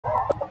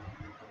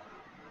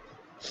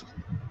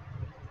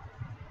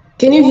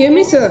Can you hear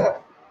me, sir?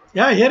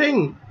 Yeah,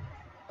 hearing.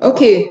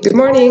 Okay, good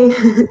morning.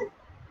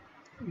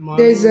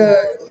 Morning.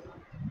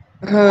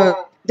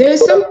 There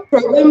is some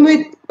problem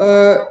with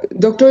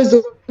Dr.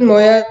 Zohan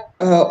Moya's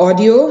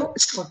audio.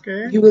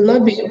 Okay. You will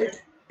not be able to,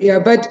 yeah,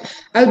 but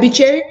I'll be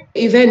chairing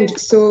the event,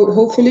 so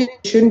hopefully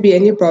there shouldn't be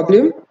any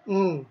problem.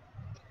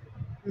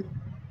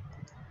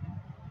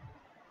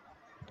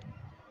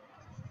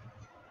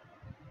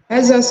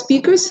 Has our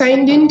speaker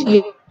signed in?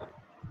 Yeah.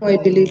 I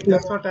believe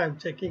That's not. what I'm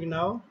checking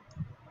now.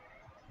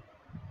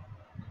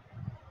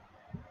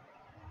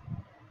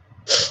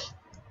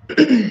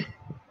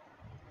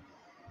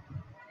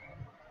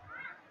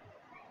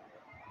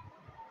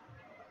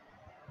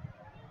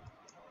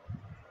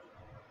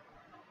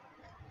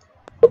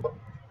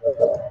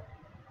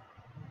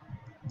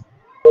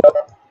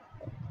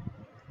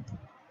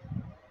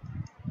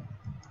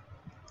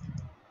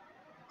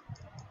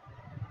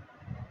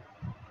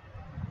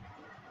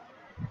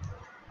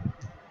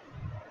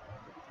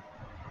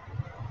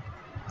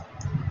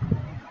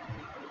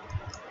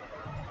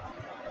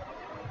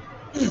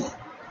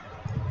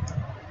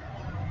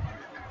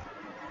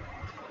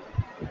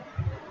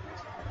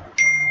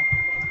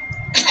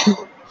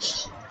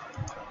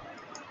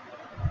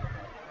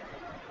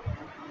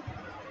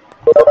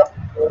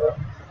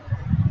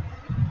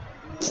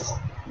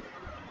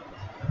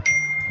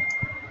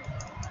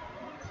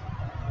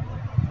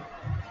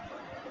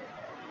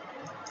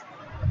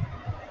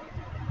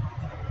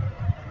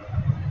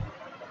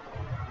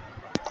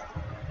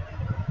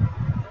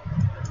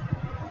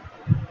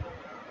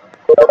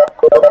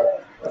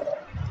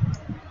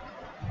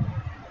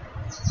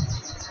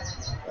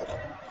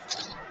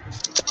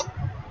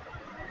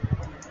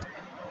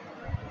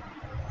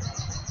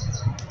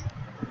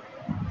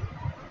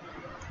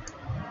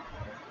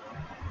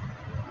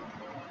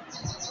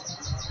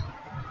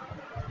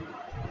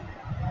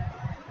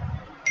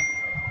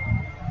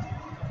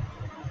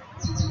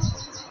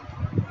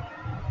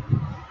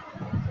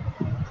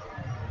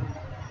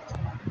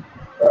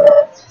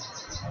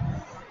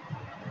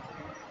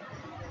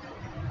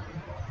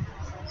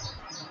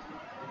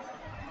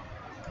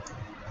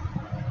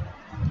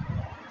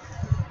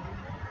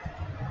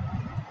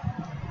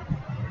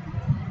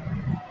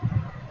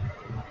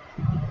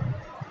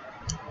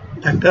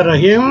 Dr.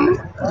 Rahim,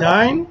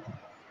 join.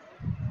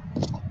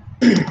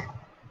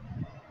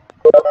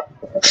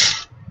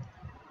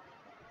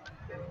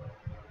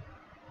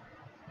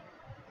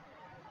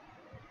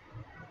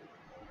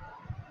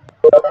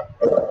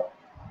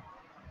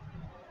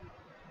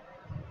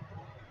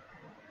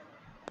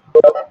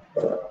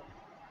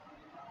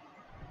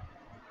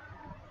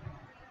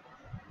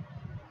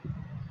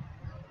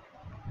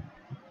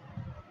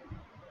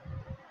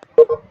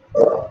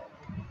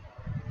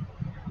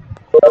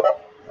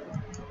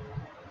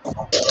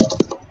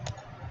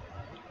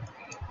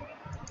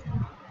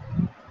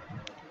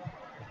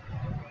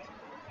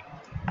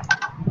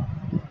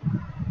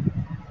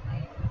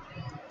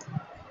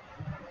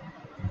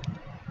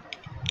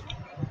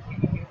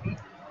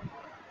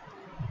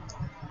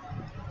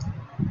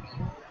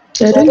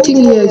 I don't think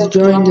he has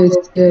joined us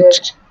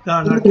yet. No,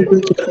 I'm not not yet.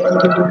 able to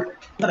find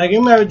him.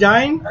 Rahim, have you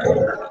joined?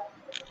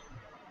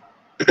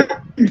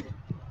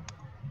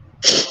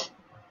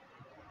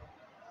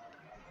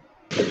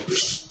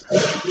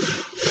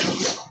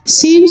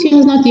 Seems he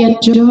has not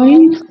yet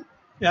joined.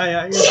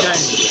 Yeah, you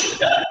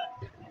joined.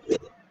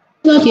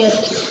 Not yet.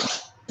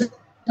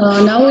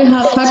 Now we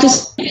have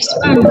participants,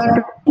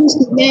 but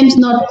his name's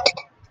not.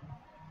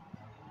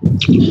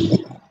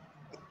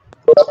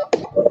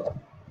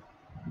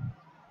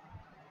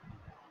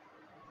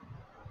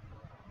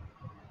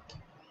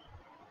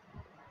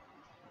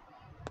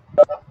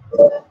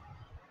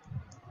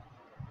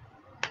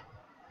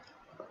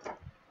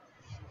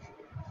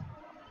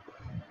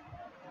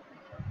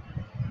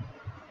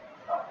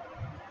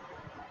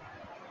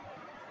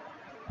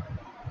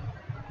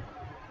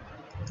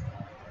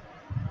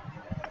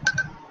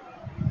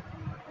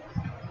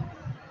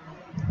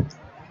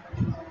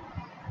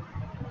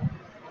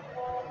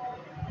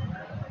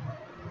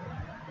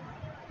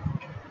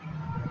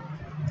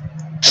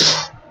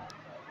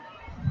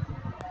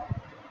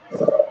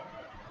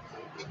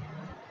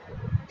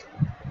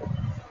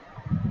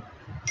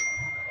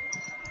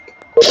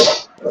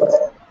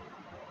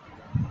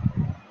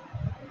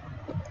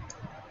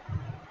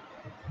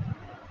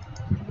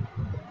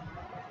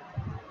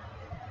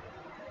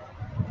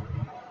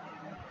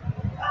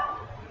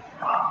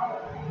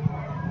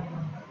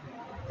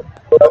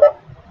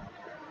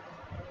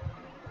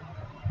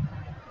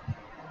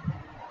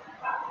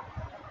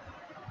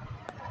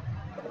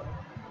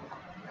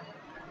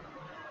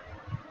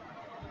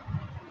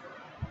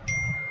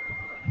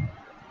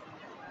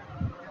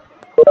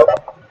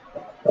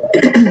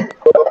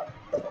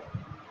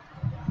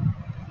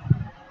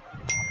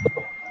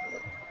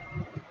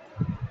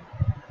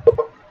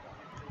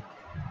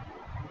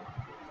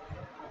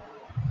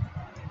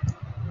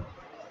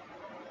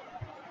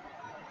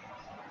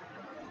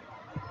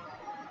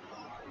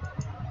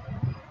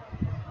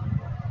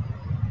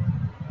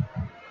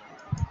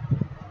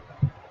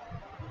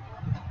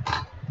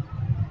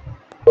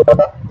 I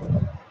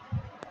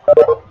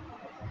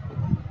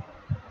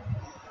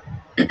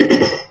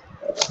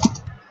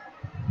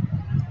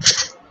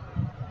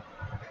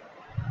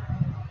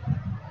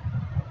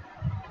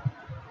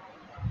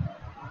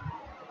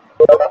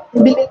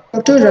believe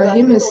Dr.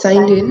 Rahim has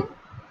signed in.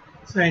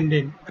 Signed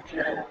in.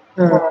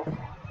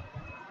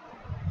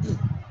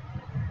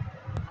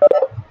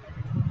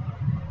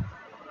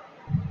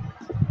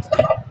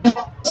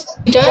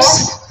 It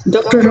does,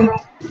 Dr.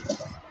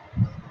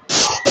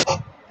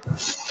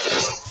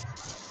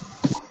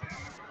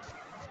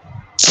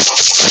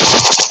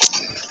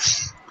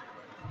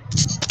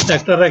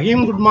 Dr.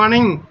 Rahim, good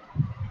morning.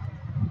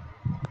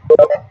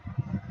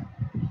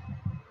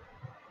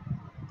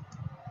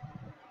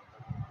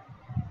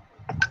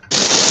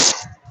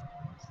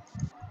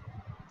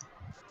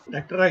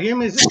 Dr.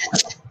 Rahim, is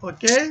it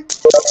okay?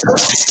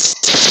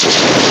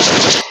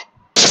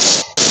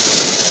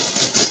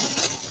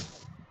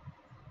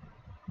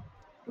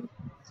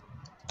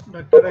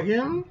 Dr.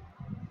 Rahim?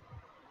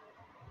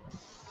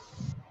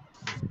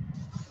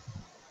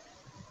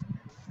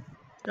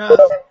 Yeah,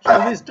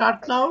 shall we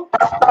start now?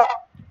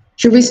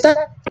 Should we start?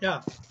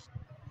 Yeah.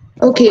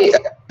 Okay.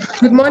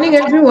 Good morning,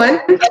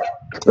 everyone.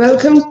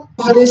 Welcome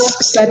for this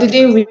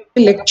Saturday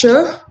weekly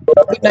lecture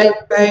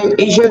organized by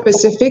Asia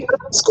Pacific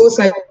School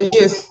Psychology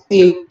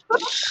Association.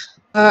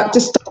 To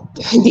start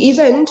the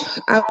event,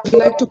 I would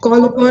like to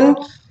call upon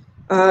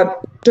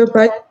Dr.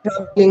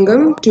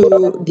 Lingam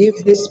to give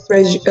his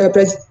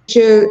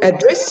presidential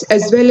address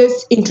as well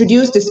as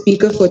introduce the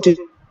speaker for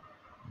today.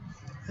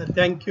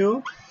 Thank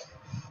you.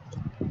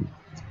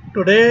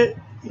 Today,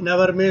 in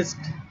our midst,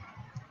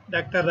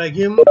 Dr.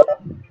 Rahim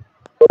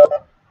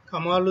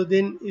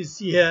Kamaluddin is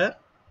here.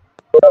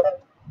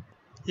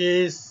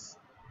 He is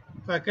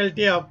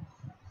faculty of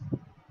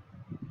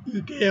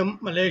UKM,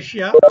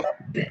 Malaysia,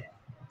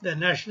 the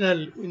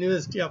National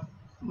University of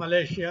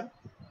Malaysia.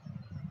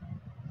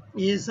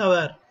 He is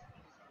our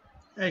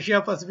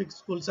Asia Pacific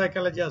School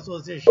Psychology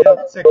Association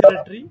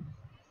Secretary,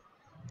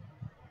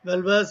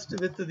 well versed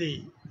with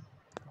the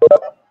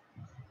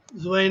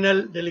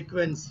juvenile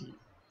delinquency.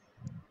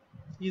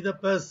 He is the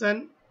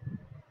person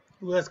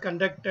who has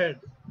conducted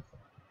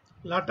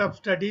a lot of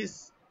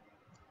studies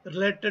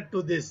related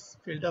to this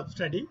field of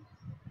study,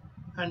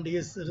 and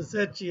his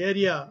research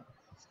area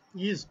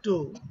is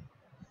to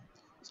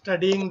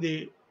studying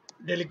the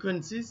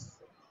delinquencies,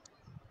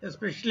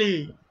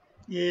 especially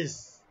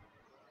is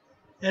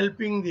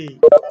helping the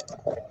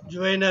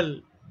juvenile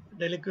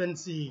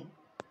delinquency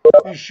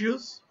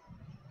issues.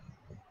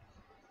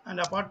 And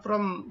apart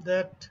from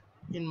that,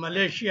 in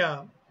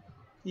Malaysia,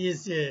 he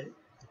is a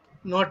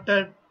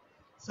noted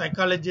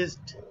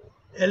psychologist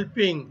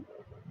helping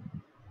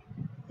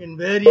in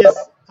various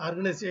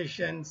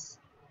organizations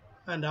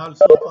and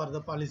also for the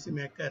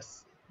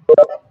policymakers.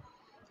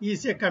 He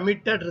is a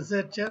committed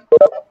researcher,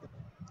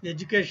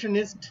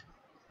 educationist,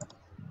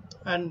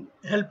 and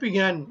helping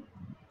hand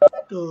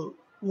to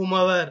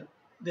whomever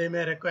they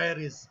may require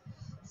his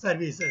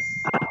services.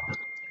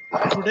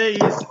 Today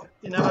is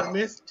in our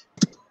midst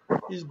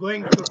is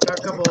going to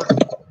talk about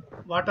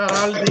what are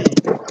all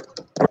the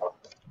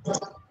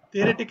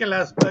theoretical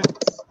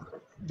aspects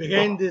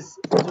behind this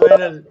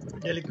juvenile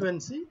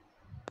delinquency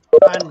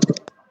and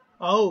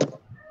how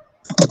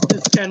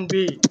this can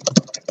be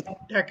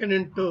taken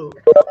into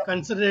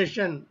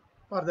consideration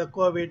for the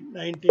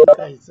COVID-19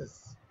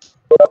 crisis.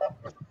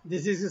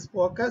 This is his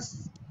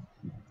focus.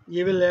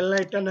 He will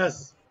enlighten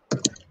us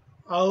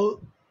how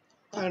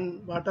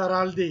and what are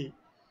all the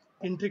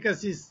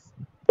intricacies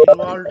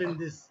involved in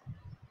this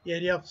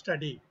area of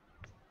study.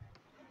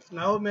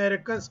 Now may I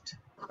request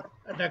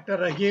Dr.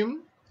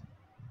 Rahim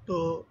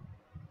to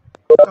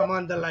come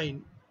on the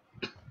line.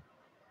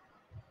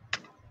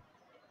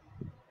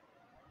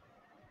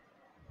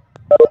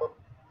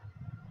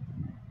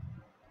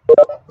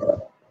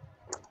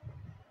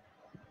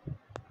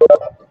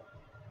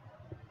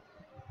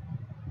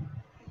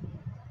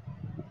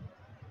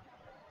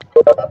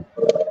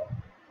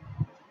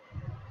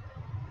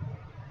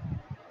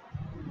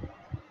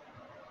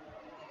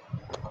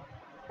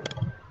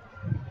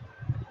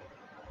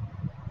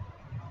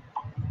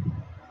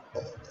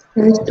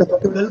 Yes,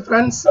 Dr. Well,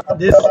 friends,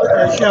 this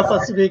Asia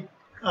Pacific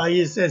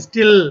is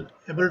still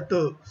able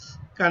to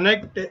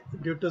connect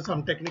due to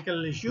some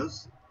technical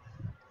issues.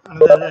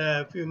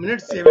 Another few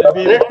minutes he will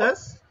be with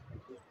us.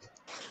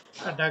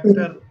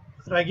 Dr.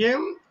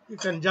 Rahim, you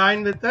can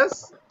join with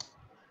us.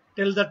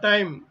 Till the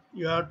time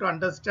you have to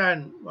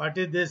understand what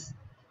is this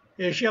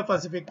Asia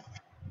Pacific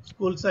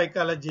School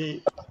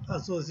Psychology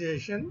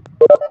Association.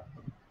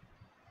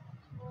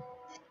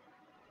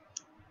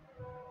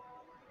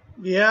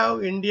 We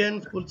have Indian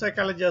School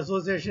Psychology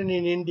Association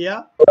in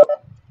India.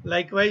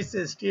 Likewise,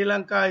 Sri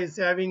Lanka is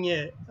having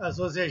a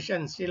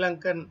association, Sri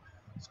Lankan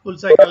School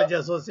Psychology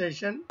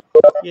Association.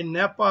 In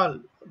Nepal,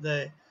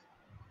 the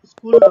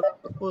School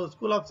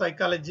of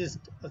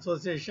Psychologists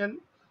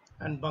Association,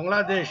 and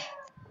Bangladesh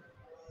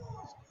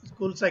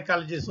School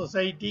Psychology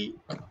Society,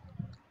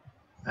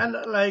 and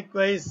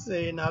likewise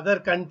in other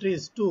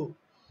countries too,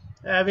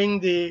 having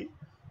the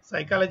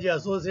Psychology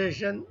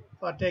Association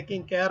for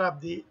taking care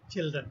of the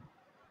children.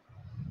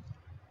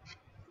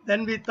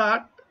 Then we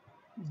thought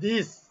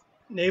these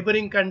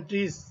neighboring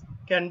countries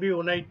can be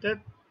united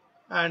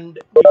and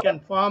we can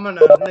form an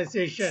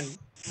organization.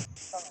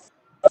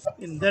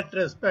 In that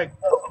respect,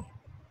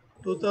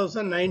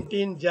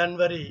 2019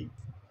 January,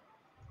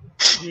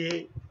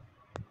 we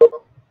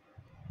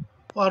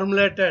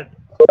formulated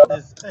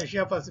this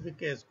Asia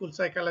Pacific School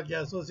Psychology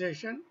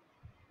Association,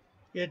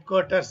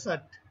 headquarters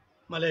at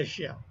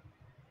Malaysia.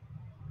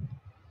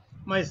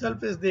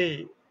 Myself is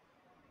the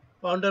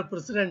founder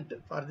president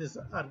for this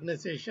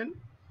organization,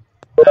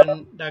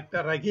 and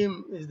Dr.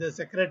 Rahim is the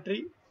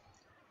secretary.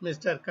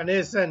 Mr.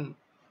 Kanesan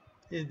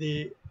is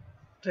the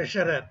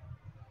treasurer.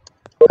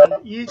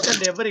 And each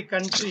and every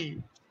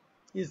country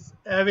is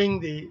having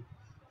the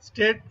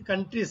state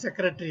country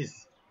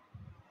secretaries.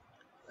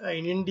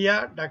 In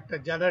India, Dr.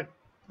 Janak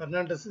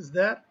Fernandez is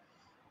there,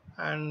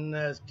 and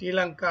Sri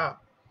Lanka,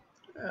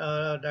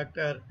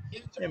 Dr.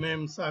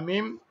 M.M.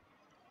 Samim,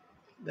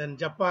 then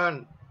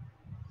Japan,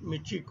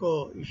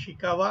 Michiko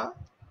Ishikawa,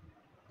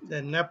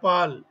 then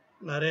Nepal,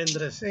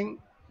 Narendra Singh,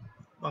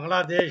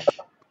 Bangladesh,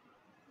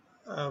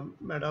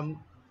 Madam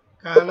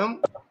Khanam,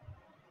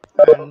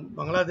 and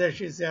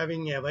Bangladesh is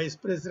having a vice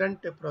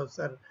president,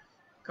 Professor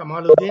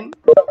Kamaluddin.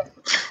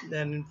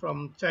 Then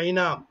from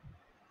China,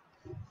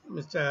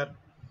 Mr.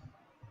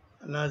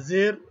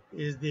 Nazir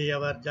is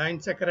our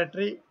joint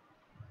secretary.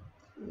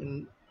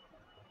 In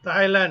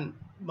Thailand,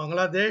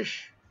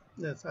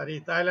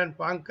 Thailand,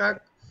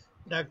 Bangkok,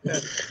 Dr.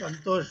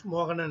 Santosh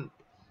Mohanan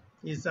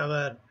is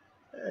our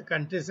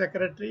country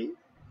secretary.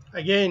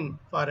 Again,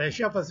 for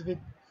Asia Pacific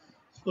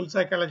School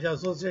Psychology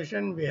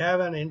Association, we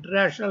have an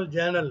international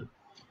journal.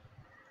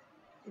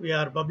 We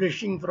are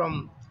publishing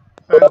from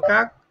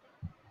Bangkok.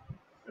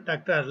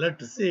 Dr.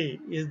 Letsi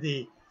is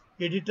the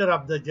editor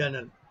of the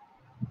journal.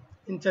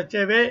 In such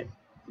a way,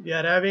 we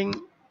are having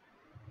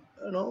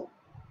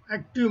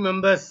active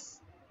members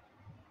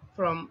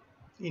from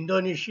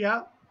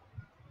Indonesia.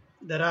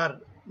 There are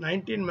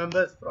 19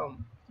 members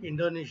from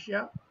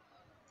Indonesia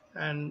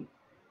and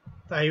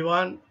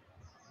Taiwan,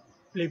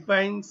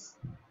 Philippines,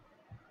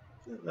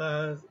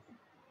 2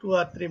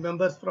 or 3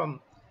 members from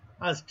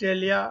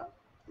Australia,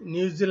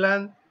 New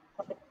Zealand.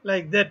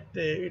 Like that,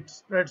 it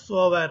spreads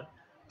over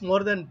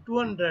more than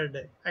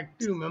 200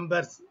 active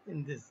members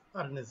in this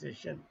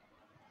organization.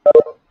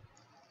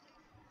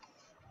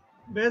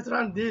 Based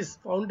on this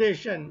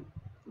foundation,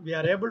 we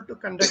are able to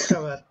conduct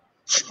our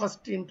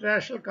first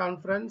international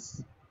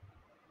conference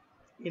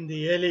in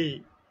the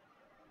early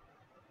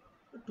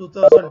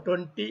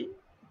 2020,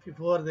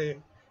 before the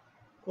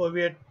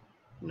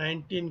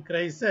COVID-19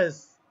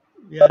 crisis.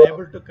 We are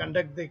able to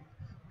conduct the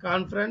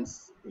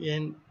conference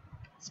in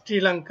Sri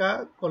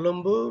Lanka,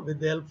 Colombo, with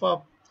the help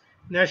of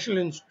National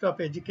Institute of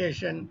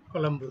Education,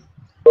 Colombo.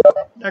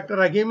 Dr.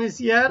 Rahim is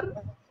here.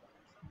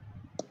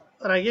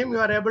 Rahim, you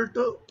are able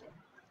to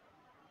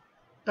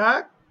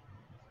talk?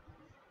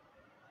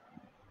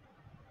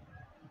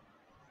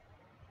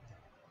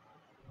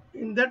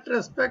 In that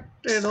respect,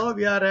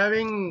 we are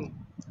having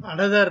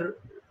another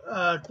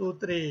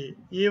 2-3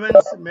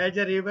 events,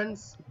 major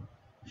events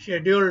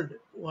scheduled.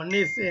 One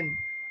is in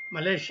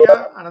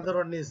Malaysia, another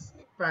one is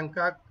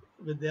Bangkok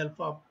with the help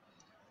of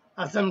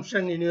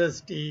Assumption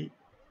University,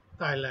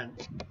 Thailand.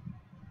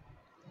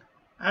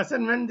 As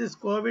and when this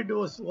COVID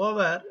was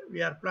over,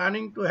 we are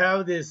planning to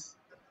have this,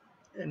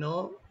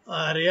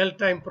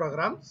 real-time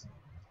programs.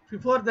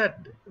 Before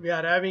that, we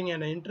are having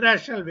an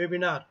international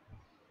webinar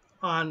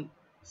on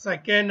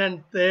 2nd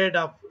and 3rd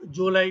of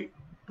July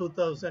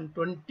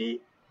 2020,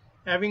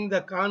 having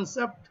the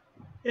concept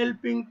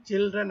helping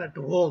children at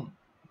home.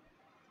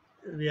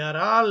 We are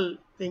all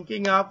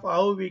thinking of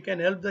how we can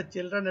help the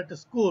children at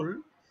school.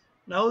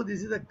 Now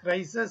this is a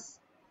crisis.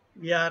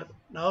 We are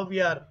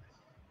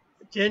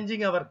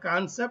changing our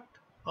concept,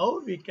 how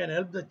we can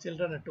help the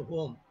children at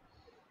home.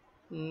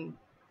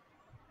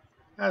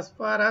 As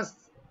far as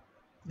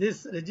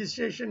this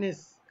registration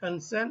is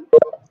concerned,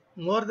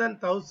 more than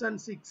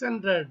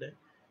 1,600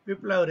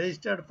 people have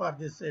registered for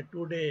this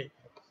 2-day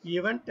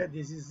event.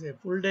 This is a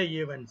full-day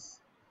event.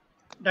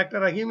 Dr.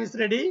 Rahim is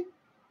ready.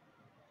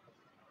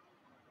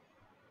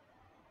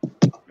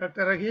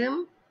 Dr.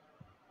 Rahim?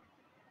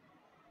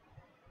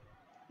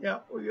 Yeah,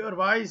 your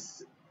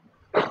voice,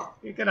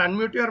 you can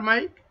unmute your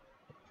mic.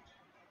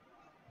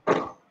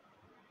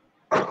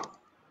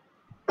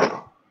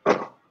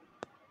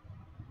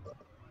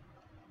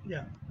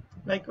 Yeah.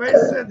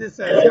 Likewise, this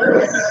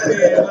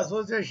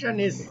association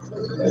is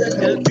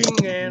helping,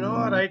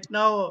 right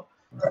now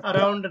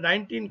around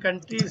 19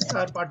 countries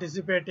are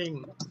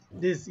participating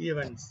these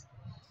events.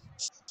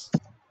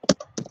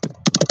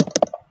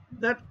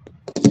 That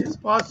is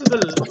possible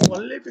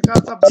only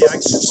because of the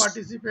active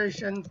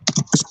participation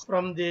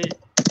from the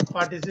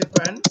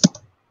participants.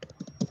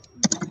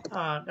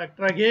 Dr.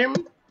 Rahim?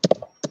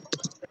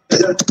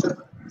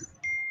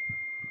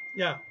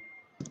 Yeah.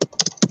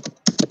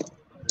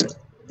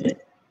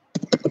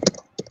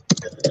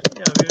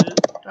 Yeah, we will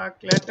talk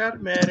later.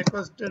 May I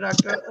request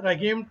Dr.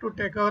 Rahim to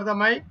take over the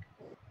mic?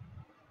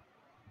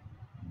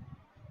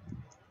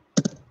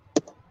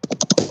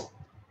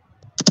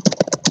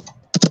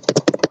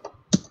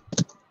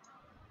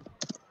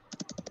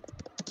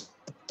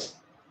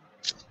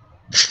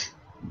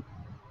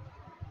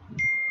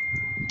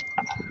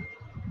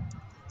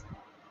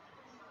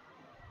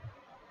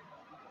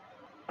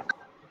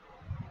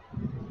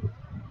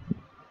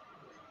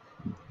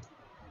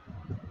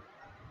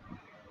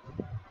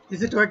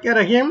 Is it okay,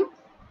 Rahim?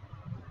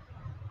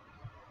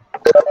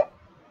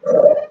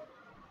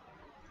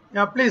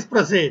 Yeah, please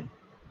proceed.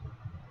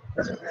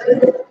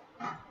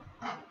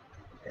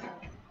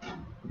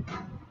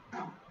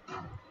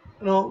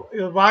 No,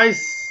 your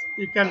voice,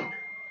 you can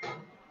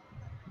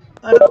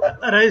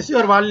raise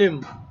your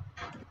volume.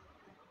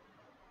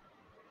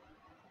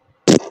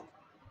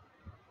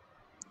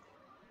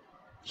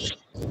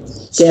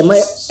 Okay, am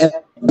I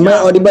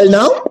audible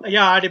now?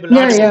 Yeah, audible.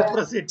 Yeah, Audible. yeah.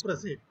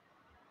 Proceed.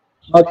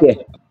 Okay.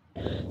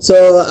 So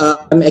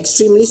I'm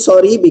extremely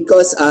sorry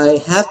because I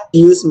have to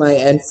use my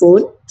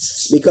handphone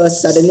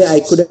because suddenly I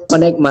couldn't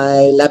connect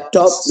my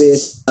laptop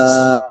with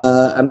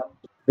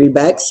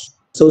bags.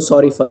 So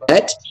sorry for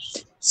that.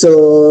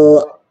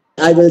 So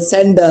I will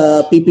send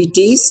the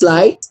PPT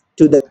slide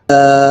to the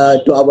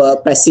to our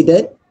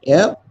president,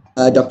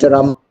 Dr.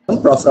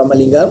 Prof.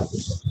 Ramalingam,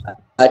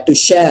 to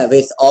share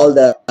with all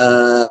the.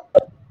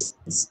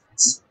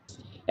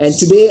 And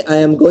today I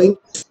am going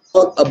to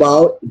talk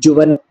about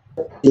juvenile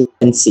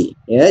delinquency,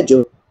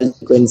 juvenile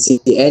delinquency,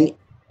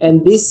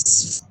 and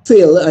this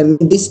field,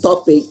 this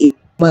topic is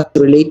much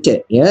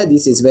related.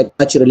 This is very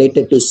much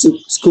related to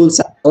school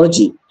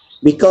psychology,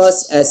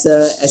 because as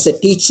a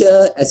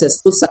teacher, as a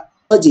school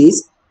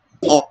psychologist,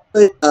 we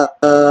often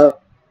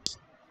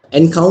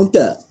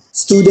encounter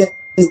students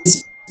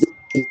with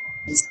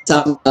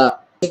some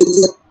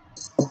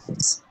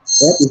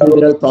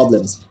behavioral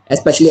problems,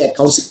 especially at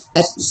counseling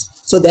sessions.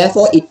 So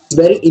therefore, it's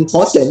very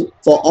important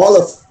for all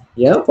of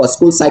for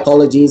school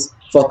psychologists,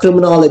 for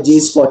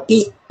criminologists, for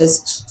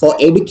teachers, for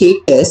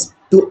educators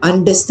to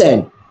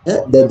understand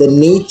the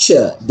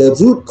nature, the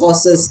root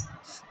causes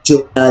of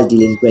juvenile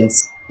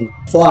delinquency.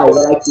 Therefore, I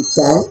would like to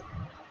thank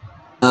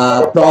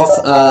Prof.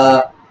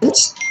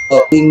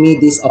 For giving me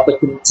this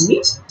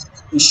opportunity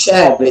to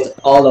share with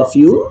all of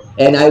you,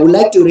 and I would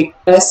like to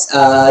request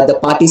the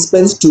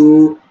participants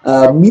to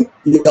mute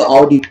your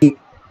audio.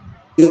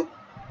 You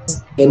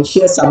can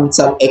hear some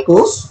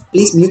echoes.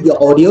 Please mute your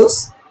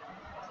audios,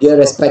 dear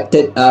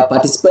respected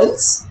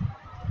participants.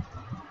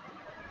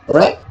 All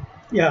right?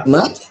 Yeah.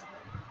 Much?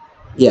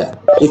 Yeah.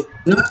 If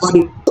not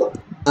audible,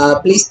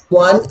 please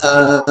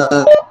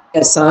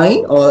a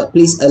sign or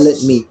please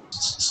alert me.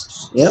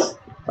 Yeah.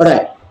 All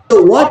right.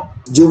 So what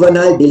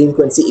juvenile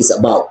delinquency is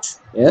about?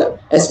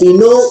 As we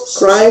know,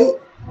 crime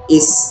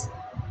is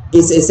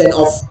an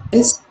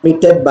offense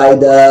committed by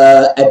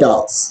the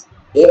adults.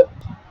 It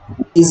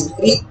is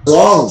very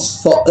wrong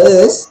for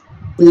us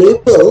to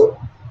label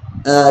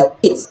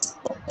kids,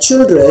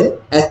 children,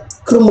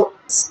 as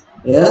criminals.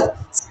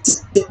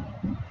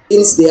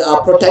 Since they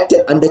are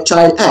protected under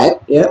Child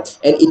Act,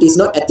 and it is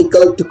not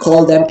ethical to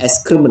call them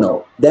as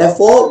criminal.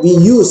 Therefore, we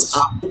use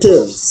other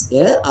terms,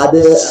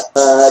 other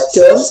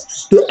terms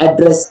to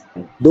address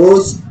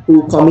those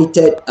who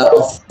committed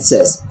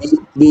offences.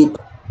 We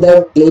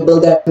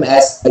label them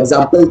as, for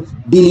example,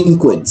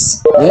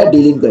 delinquents,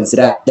 delinquents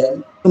rather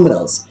than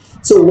criminals.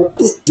 So, what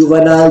is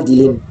juvenile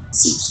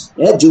delinquency?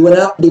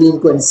 Juvenile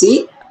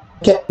delinquency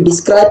can be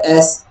described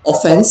as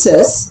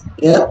offences,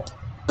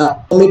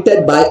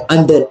 committed by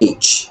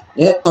underage,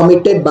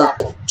 committed by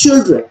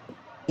children.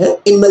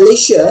 In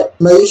Malaysia,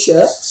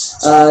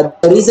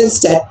 the recent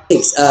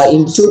statistics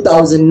in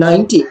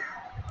 2019,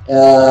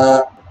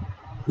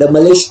 the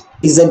Malaysian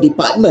Prison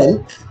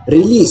Department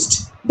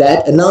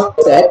announced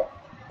that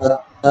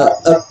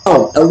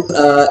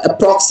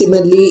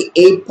approximately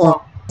 8%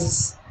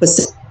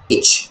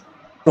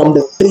 from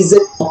the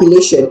prison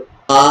population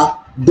are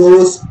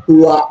those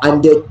who are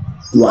under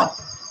 1.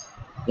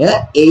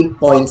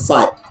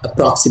 8.5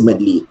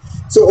 approximately.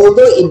 So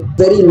although it's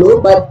very low,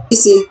 but I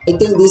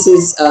think this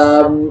is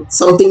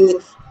something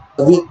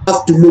we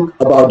have to look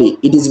about it.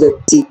 It is very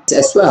serious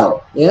as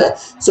well.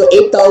 So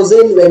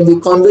 8,000, when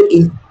we convert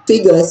in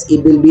figures,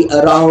 it will be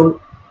around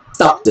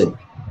 1,000.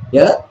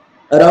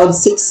 Around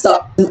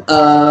 6,000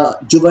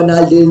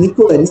 juvenile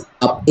delinquents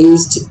are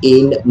placed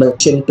in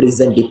Malaysian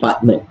Prison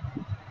Department.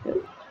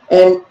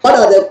 And what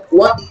are the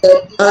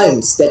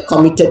crimes that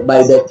committed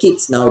by the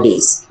kids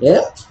nowadays?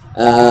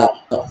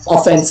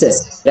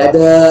 Offenses,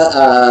 rather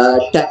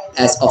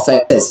as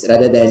offenses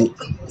rather than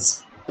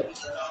crimes.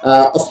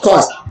 Of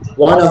course,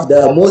 one of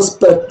the most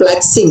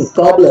perplexing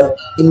problem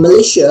in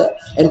Malaysia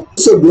and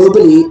also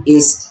globally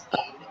is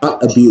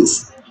drug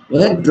abuse.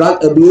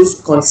 Drug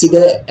abuse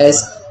considered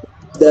as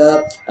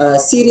the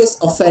serious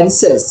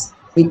offenses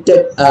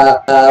committed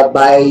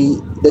by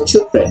the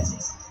children.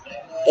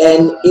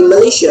 And in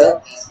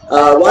Malaysia,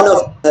 one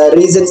of the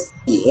reasons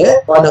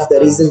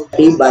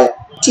by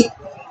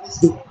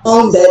we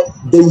found that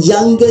the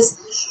youngest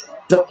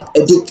drug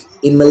addict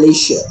in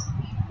Malaysia,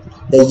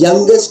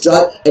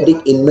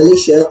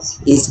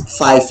 is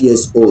 5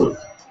 years old.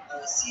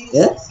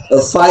 A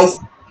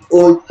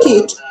 5-year-old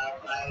kid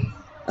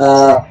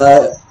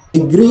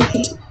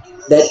agreed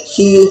that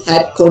he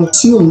had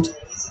consumed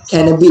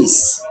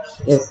cannabis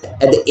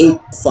at the age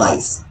of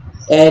 5.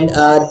 And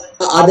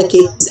other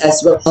cases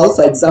as well.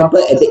 For example,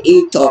 at the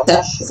age of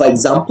 10, for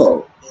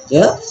example,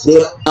 there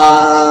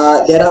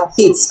are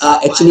kids are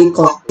actually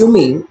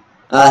consuming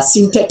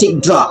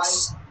synthetic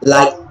drugs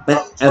like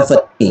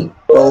methamphetamine.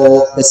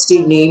 So the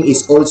street name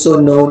is also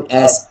known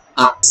as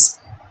ICE.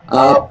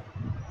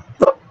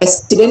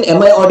 President,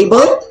 am I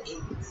audible?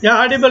 Yeah,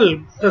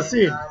 audible.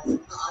 Proceed.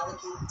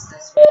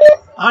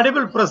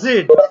 Audible.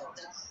 Proceed.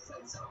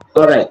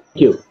 All right, thank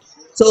you.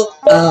 So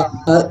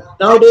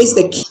nowadays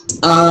the kids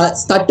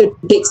started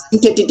to take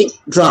synthetic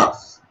drug,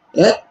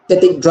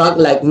 synthetic drug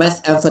like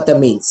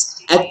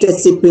methamphetamines,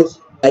 acetylcysteine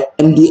like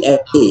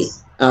MDMA,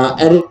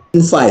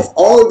 Artemisinin 5.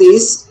 All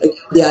these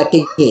they are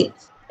taking it.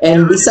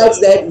 And besides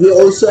that, we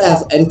also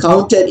have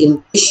encountered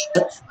in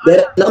Malaysia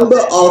there are a number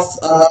of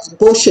a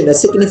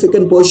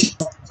significant portion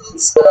of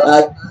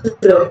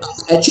children are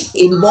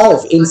actually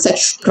involved in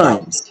sexual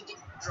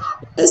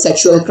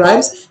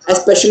crimes,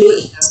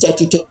 especially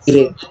statutory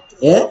rape.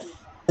 Yeah,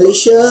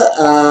 Malaysia,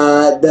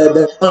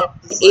 the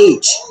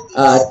age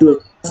to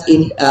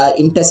have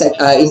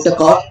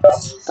intercourse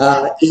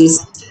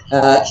is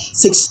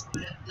 6.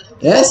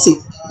 Yeah,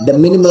 6, the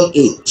minimum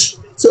age.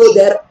 So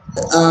there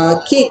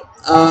are kids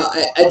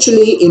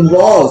actually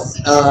involved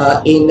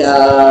in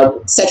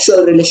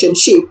sexual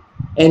relationship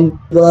and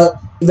were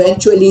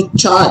eventually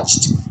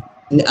charged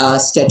in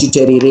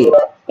statutory rape.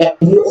 And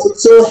we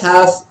also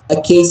have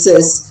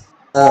cases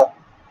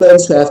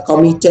persons who have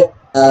committed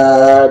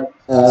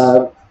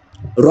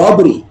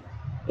robbery,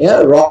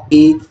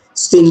 robbery,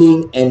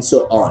 stealing, and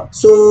so on.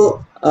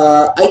 So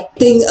I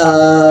think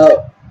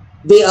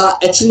they are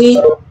actually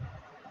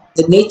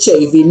the nature.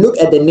 If we look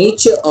at the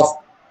nature of,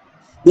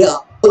 they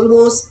are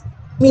almost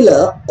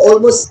similar,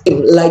 almost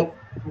same like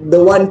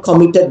the one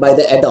committed by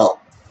the adult.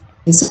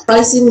 And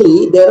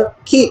surprisingly, there are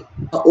kids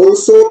are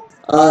also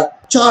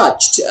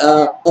charged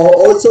or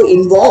also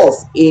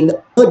involved in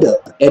murder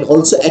and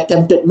also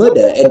attempted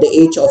murder at the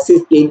age of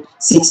 15,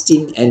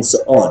 16, and so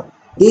on.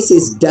 This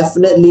is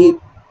definitely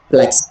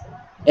complex.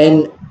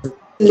 And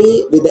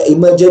with the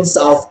emergence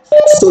of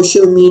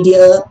social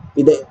media,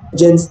 with the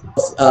emergence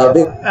of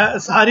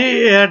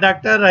Sorry,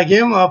 Dr.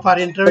 Rahim, for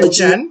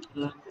intervention.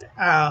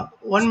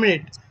 1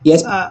 minute.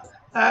 yes,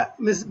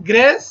 Miss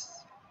Grace.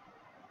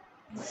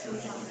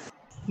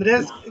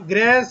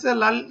 Grace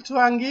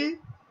Lalswangi,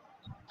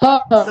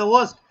 the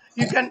host.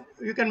 You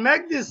can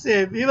make this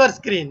viewer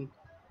screen.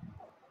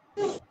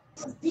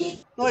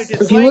 No, it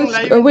is showing Viewers,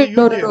 live in the wait,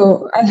 no, YouTube.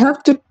 no. I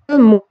have to tell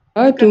more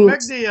You can to. make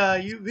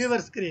the viewer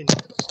screen.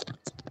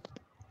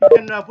 You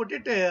can put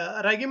it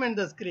Rahim in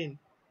the screen.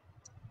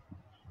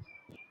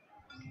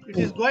 It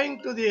is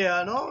going to the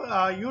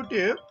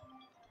YouTube.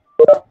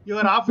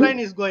 Your offline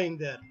is going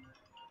there.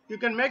 You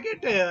can make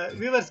it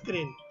viewer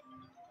screen.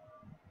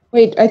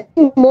 Wait, I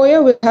think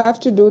Moya will have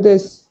to do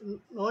this.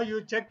 No,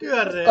 you check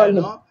your Call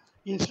him.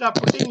 instead of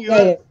putting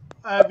Yeah,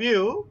 your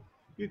view,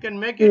 you can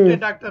make it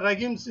Dr.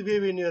 Rahim's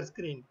view in your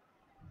screen.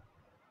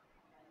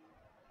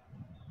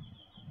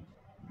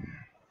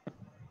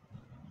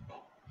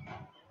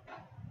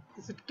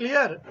 Is it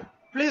clear?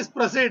 Please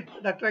proceed,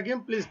 Dr.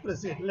 Rahim. Please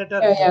proceed. Let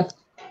her. yeah.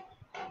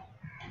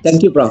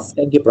 Thank you, Prof.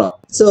 Thank you, Prof.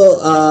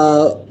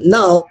 So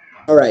now,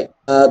 all right,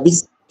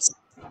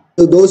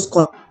 to those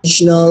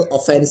conventional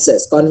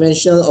offenses,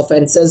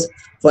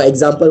 for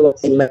example, what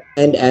I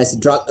meant as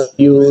drug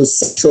abuse,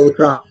 sexual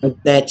crime,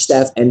 snatch,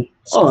 theft, and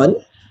so on.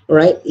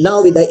 Right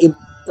now, with the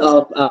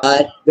of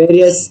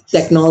various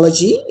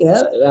technology,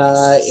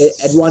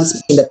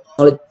 advancement in the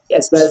technology,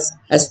 as well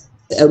as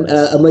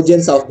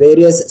emergence of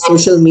various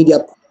social media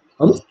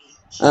platforms,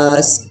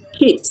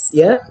 kids,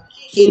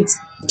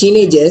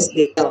 teenagers,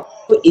 they are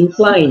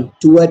inclined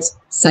towards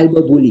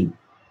cyberbullying.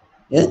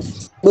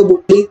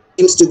 Cyberbullying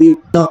seems to be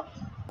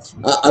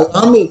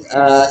alarming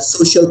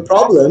social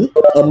problem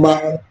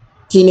among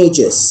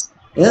teenagers.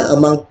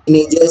 Among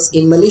teenagers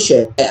in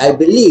Malaysia, I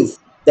believe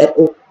that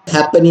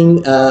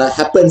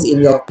happens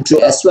in your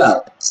country as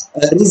well.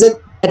 Recent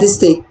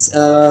statistics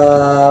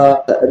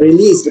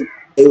released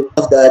by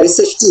of the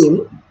research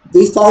team,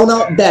 we found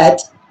out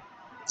that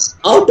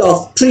out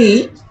of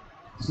 3,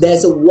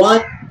 there's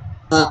one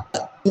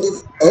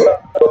individual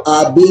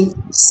being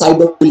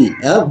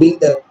cyberbullied, being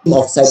the victim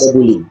of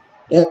cyberbullying.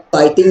 So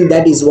I think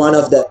that is one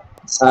of the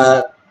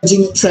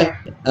emerging trend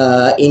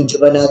in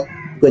juvenile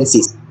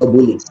delinquencies of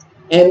bullying.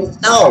 And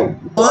now,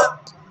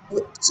 what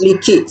actually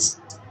kids?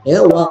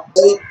 Why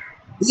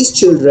these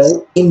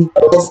children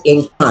involved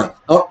in crime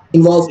or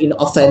involved in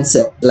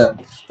offenses,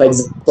 like, for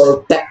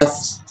example,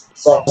 theft,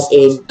 involved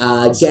in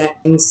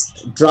gangs,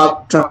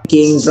 drug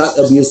trafficking, drug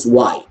abuse?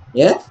 Why?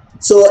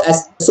 So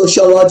as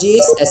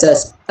sociologists, as a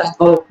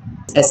psychologist,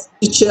 as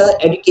teacher,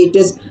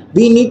 educators,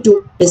 we need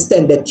to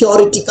understand the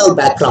theoretical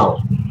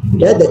background.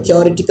 The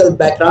theoretical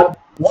background.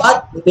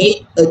 What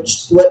made a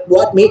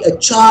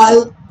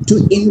child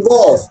to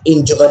involve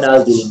in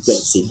juvenile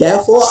delinquency?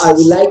 Therefore, I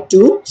would like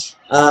to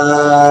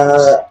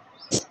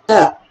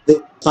have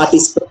the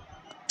participants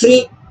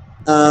 3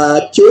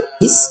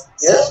 theories,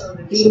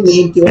 3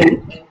 main theories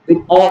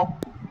with all,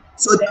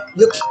 so that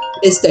you can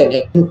understand.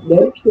 And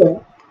very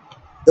sure,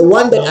 the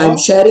one that I'm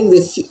sharing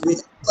with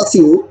a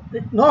few.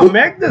 No,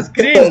 make the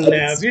screen,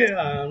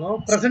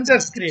 presenter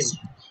screen.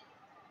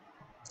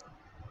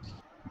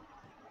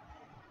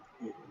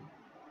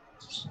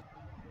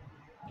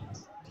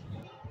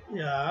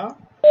 Yeah,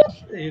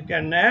 you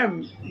can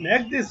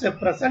make this a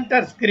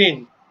presenter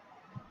screen.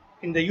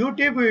 In the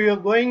YouTube, you are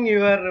going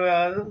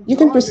your You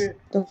can proceed,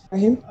 Dr.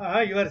 Rahim.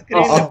 your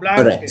screen All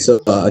blank. right. So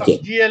Some okay.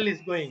 GL is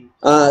going.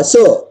 I'm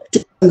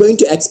going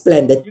to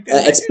explain You can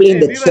make it explain a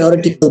the viewer screen.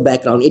 theoretical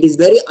background. It is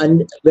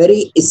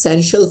very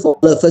essential for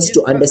all of us He to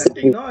is presenting.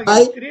 understand No, why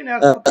his screen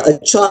has to a come.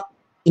 child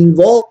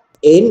involved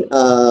in In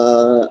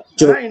the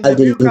juvenile view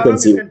column, you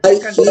delinquency, can why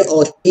check and he see.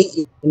 or she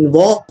is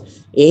involved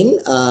in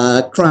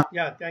crime.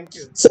 Yeah, thank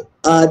you. So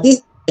this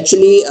is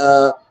actually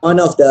one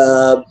of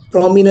the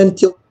prominent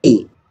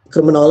theory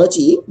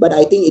criminology, but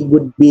I think it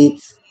would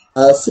be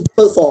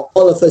suitable for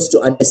all of us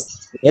to understand.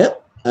 Yeah,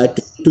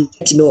 to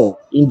get to know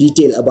in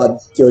detail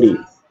about theory.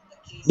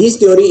 This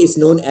theory is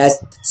known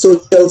as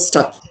social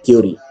structure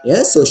theory.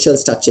 Yeah, social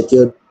structure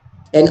theory.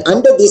 And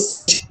under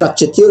this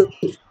structure theory,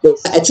 there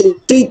are actually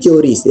three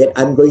theories that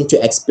I'm going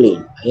to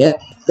explain. Yeah.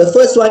 The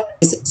first one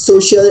is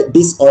social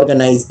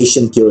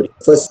disorganization theory.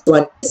 First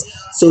one is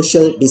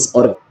social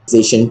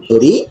disorganization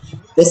theory.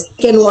 The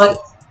second one,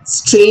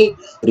 strain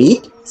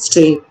theory.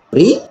 Strain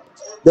theory.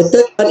 The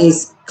third one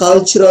is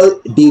cultural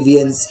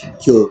deviance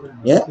theory.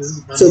 Yeah.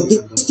 So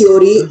this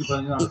theory is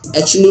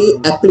actually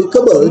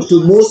applicable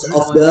to most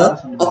of the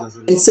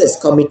offenses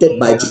committed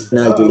by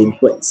juvenile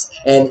delinquents.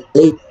 And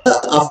later,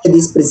 after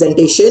this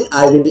presentation,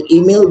 I will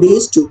email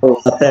this to our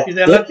இது president.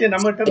 எல்லாத்தையும்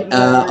நம்மகிட்ட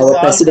Our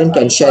president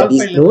can share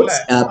these notes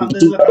அந்த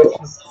with இதுல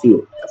you.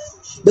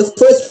 The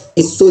first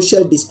is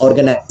social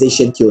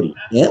disorganization theory.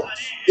 Yeah,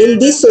 in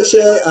this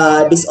social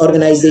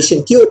disorganization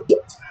theory, it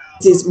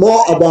is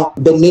more about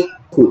the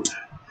neighborhood.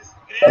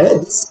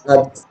 This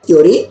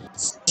theory,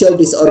 social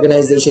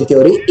disorganization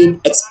theory, it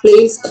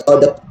explains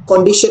the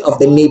condition of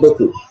the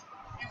neighborhood.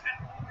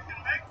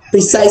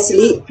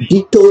 Precisely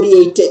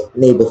deteriorated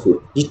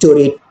neighborhood.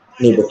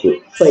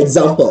 For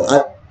example,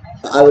 I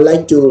would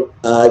like to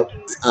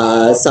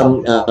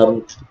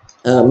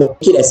make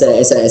it as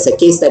a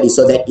case study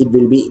so that it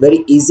will be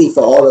very easy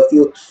for all of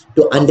you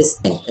to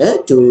understand,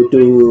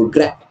 to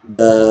grab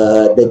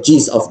the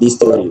gist of this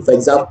theory. For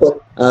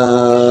example,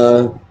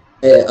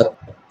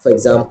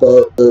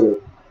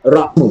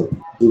 Ramu.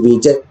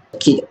 We just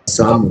kid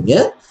Ramu.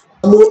 Yeah,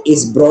 Ramu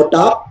is brought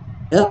up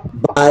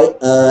by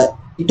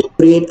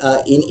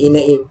in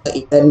a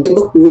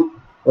neighborhood,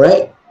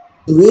 right,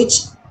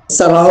 which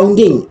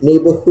surrounding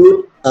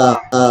neighborhood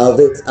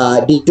with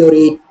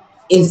deteriorate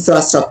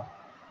infrastructure,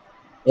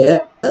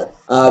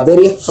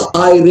 very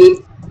high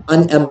rate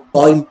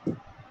unemployment,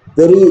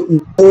 very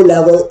low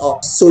level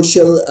of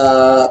social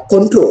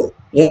control.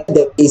 Yeah,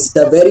 there is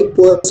a very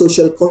poor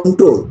social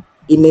control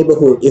in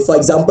neighborhood. If, for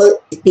example,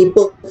 if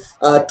people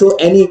throw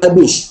any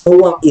rubbish, no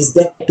one is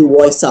there to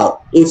voice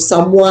out. If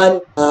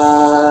someone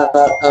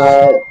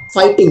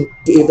fighting,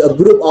 if a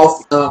group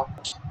of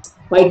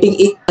fighting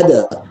each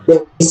other,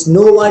 there is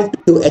no one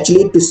to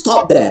actually to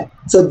stop them.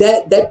 So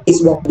that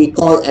is what we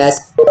call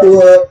as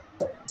poor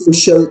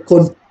social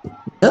control.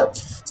 Yeah?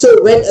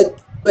 So when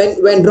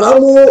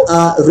Ramu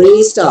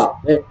raised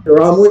up, when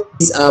Ramu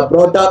is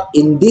brought up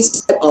in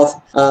this type of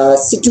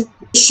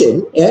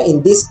situation, yeah,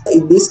 in this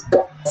type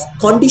of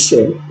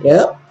condition,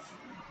 yeah,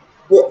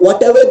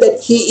 whatever that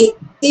he is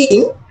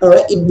seeing, all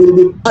right, it will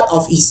be part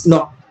of his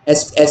knowledge.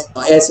 As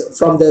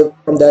from the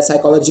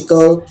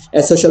psychological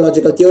and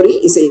sociological theory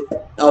is a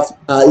of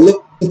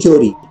learning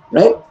theory,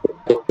 right?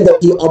 That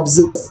he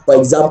observes, for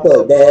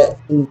example, there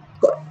in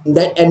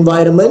that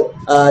environment,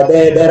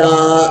 there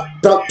are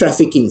drug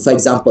trafficking, for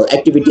example,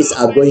 activities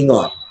are going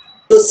on.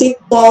 So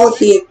Singapore,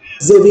 he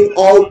is observing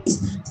all this.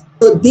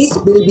 So this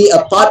will be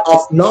a part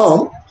of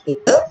norm, to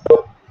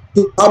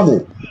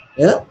Ramu,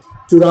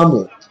 to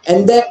Ramu,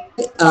 and then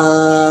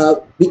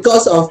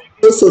because of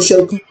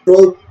social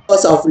control,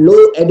 because of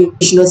low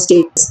educational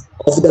status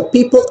of the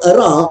people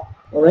around,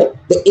 all right,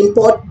 the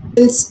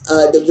importance,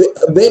 the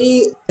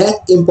very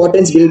vast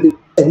importance will be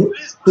given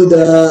to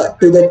the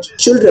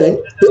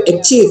children to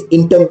achieve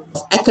in terms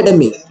of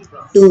academic,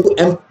 to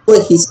empower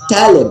his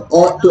talent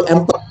or to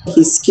empower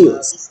his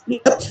skills.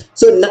 Yep.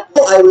 So now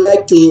I would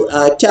like to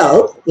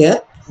tell,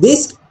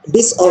 this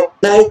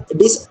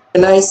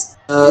disorganized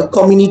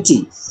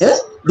community,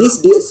 this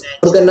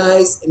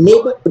disorganized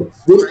neighborhood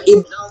will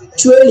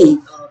eventually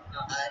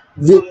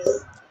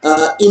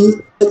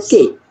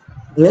inculcate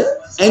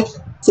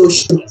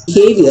anti-social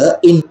behavior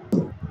in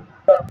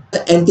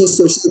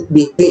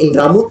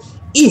Ramu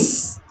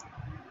if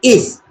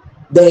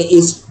there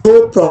is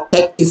no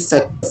protective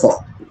factor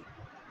for it,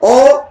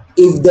 or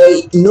if there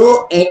is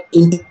no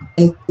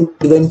intervention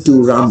given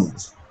to Ramu.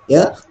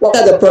 Yeah, what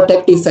are the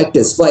protective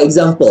factors? For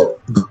example,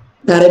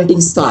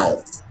 parenting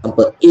style.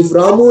 If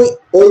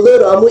although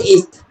Ramu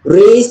is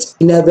raised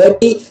in a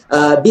very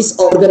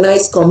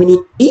disorganized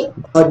community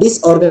or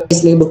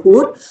disorganized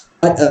neighborhood,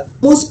 but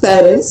most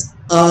parents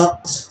are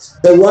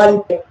the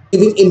one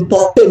giving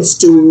importance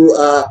to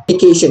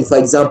education. For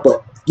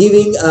example,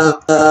 giving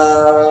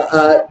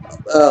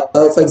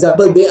for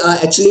example, they are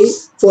actually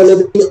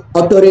following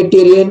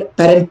authoritarian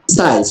parenting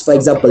styles. For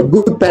example,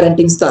 good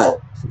parenting style,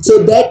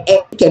 so that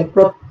can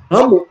protect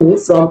Ramu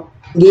from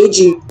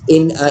engaging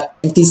in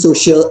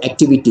antisocial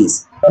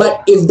activities.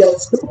 But if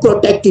there's no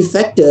protective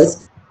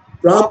factors,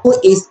 Ramu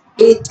is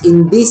placed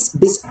in this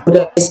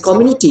disorganized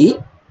community.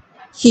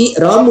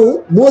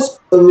 Ramu most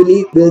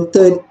probably will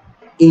turn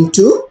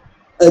into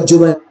a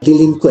juvenile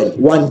delinquent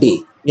one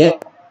day. Yeah.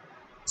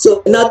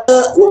 So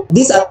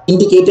these are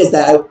indicators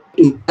that I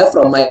have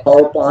from my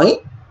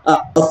PowerPoint.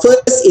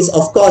 First is,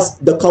 of course,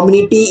 the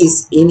community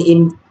is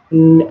in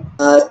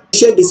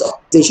social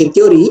disorganization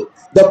theory.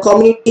 The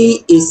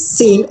community is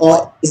seen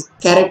or is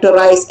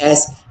characterized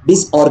as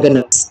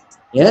disorganized.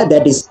 Yeah,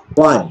 that is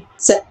one.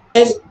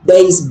 Second,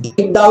 there is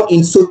breakdown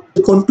in social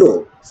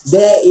control.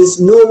 There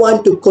is no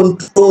one to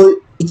control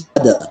each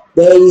other.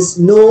 There is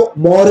no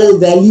moral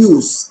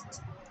values.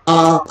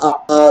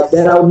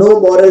 There are no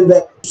moral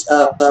values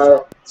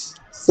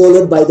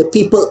followed by the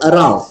people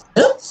around.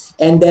 Yeah?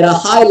 And there are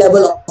high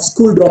level of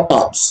school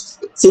dropouts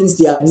since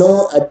they are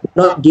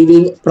not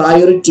giving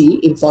priority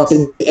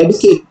importance to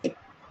education.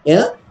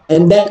 Yeah,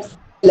 and then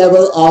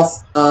level of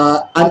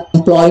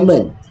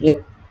unemployment,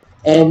 yeah?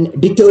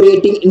 And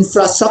deteriorating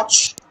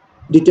infrastructure,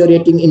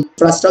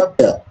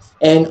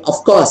 and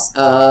of course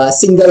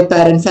single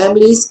parent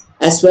families,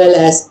 as well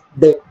as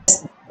the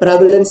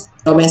prevalence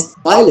of domestic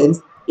violence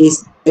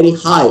is very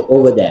high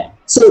over there.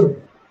 So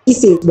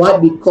this is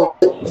what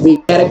we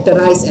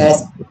characterize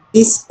as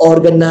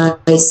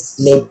disorganized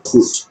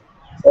neighborhood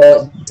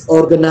or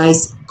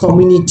organized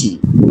community,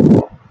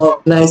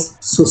 organized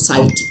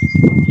society.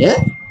 Yeah,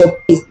 so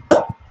this is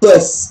the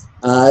first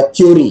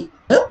theory.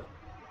 Yeah?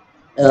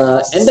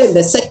 And then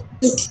the second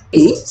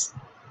theory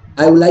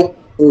I would like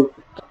to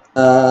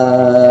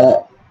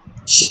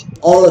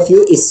all of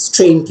you is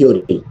strain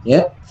theory.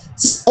 Yeah,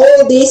 so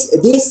all these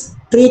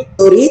three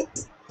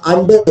theories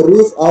under the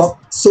roof of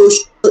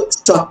social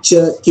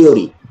structure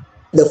theory.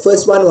 The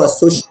first one was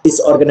social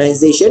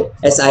disorganization,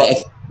 as I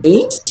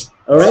explained.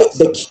 All right,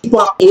 the key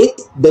part is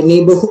the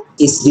neighborhood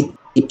is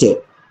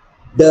depleted,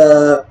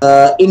 the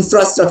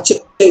infrastructure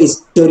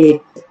is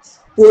deteriorated,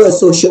 poor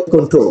social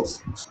control,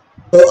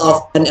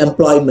 of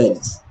unemployment,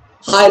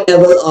 high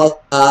level of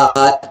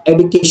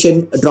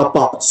education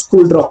dropouts,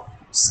 school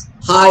dropouts,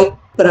 high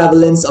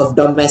prevalence of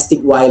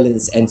domestic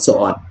violence, and so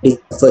on. This is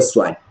the first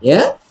one.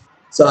 Yeah.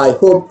 So I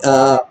hope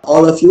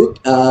all of you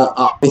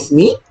are with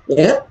me.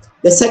 Yeah.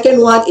 The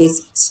second one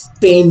is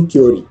strain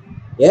theory.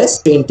 Yes,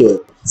 strain theory.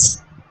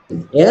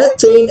 Yeah,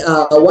 strain.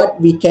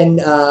 What we can,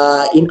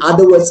 in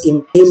other words,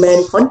 in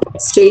layman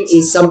context, strain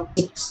is some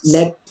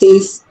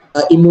negative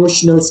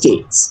emotional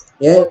states.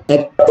 Yeah,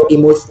 negative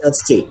emotional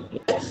state.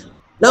 Yeah?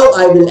 Now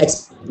I will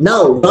explain.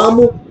 Now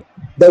Ramu,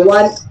 the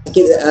one.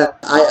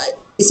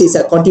 This is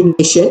a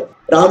continuation.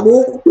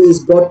 Ramu, who is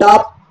brought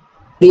up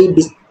in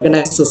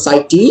disorganized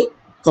society,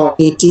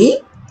 community,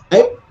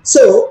 right?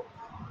 So,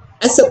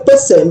 as a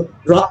person,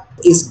 Ramu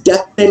is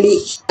definitely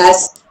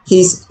has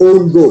his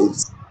own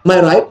goals. Am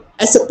I right?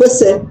 As a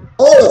person,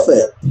 all of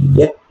us,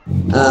 yeah,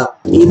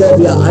 either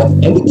we are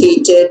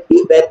uneducated,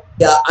 whether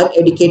we are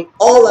uneducated,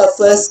 all of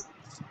us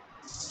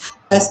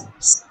has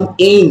some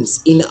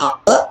aims in our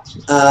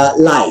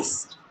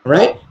life,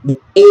 right? The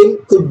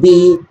aim could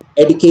be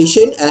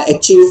education,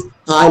 achieve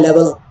high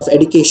level of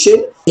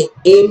education. The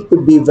aim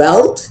could be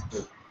wealth.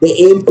 The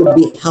aim could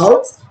be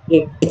health,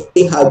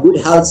 have good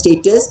health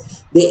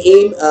status. The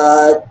aim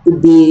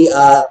could be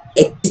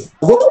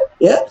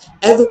yeah.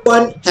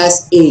 Everyone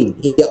has aim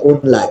in their own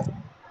life.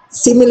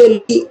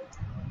 Similarly,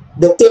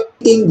 the same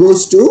thing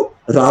goes to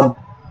Ramu.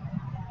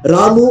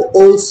 Ramu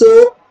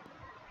also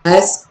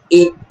has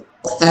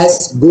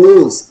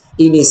goals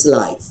in his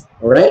life.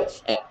 All right,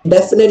 and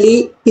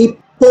definitely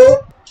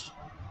people,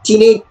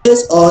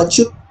 teenagers or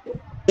children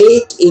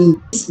raised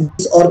in this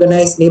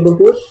disorganized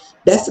neighborhood,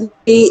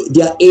 definitely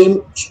their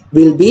aim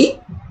will be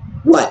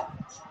what?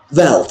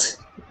 Wealth,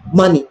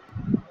 money.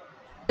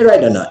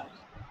 Right or not?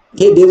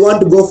 Okay, they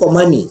want to go for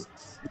money.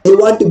 They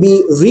want to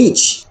be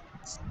rich,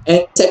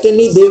 and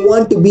secondly, they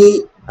want to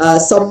be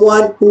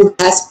someone who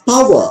has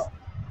power.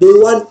 They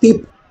want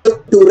people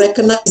to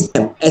recognize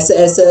them as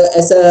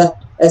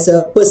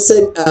a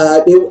person.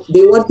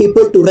 They want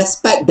people to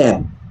respect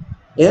them.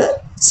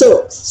 Yeah.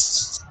 So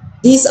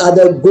these are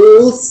the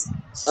goals,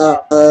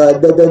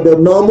 the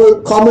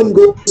normal common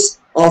goals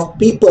of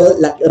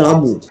people like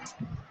Ramu,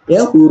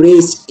 yeah, who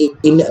raised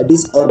in a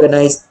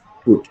disorganized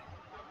group.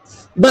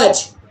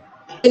 But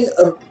when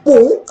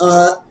Ramu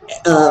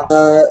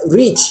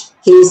reach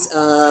his,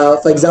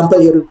 for example,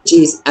 he reach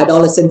his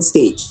adolescent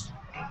stage.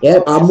 Yeah,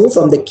 Ramu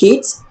from the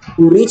kids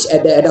who reach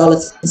at the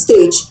adolescent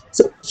stage,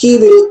 so he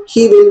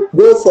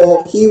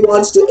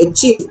wants to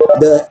achieve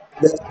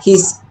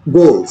his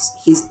goals,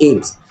 his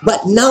aims.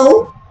 But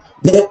now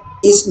there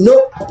is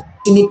no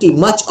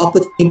much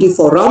opportunity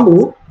for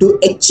Ramu to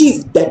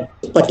achieve that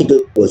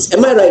particular goals.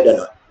 Am I right or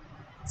not?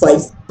 For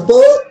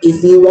example,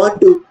 if we want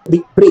to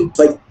be rich,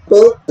 for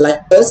example,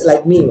 like us,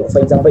 like me,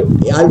 for example,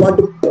 I want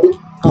to build a big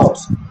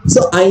house.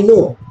 So I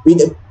know with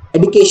the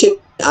education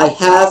I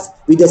have,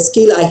 with the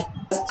skill I have,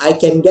 I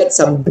can get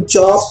some good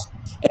job,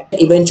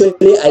 and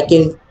eventually I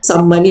can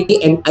some money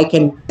and I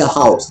can buy a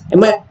house.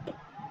 Am I?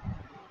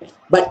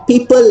 But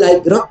people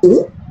like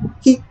Ramu,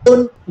 he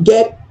don't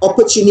get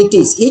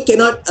opportunities. He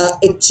cannot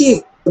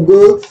achieve a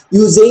goal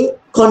using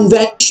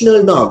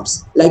conventional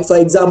norms. Like for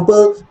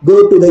example,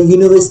 go to the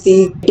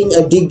university, getting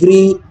a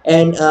degree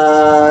and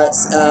a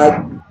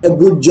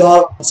good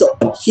job, and so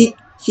on.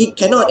 He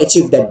cannot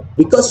achieve that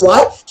because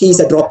why? He is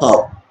a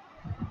dropout.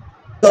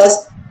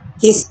 Because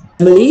his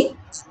family,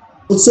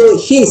 also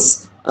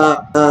his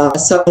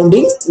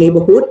surroundings,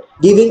 neighborhood,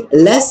 giving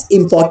less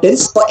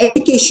importance for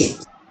education.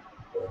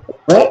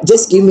 Right?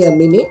 Just give me a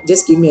minute.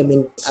 Just give me a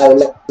minute. I would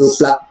like to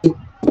plug in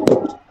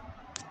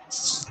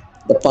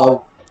the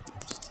power.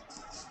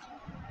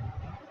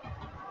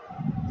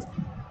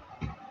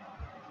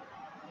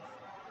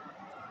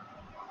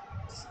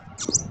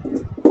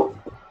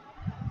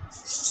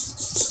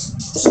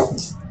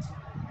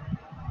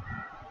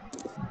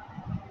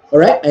 All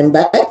right, I'm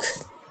back.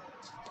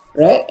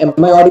 Right? Am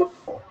I audible?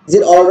 Is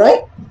it all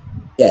right?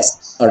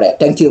 Yes. All right.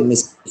 Thank you,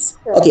 Miss.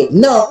 Okay.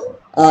 Now,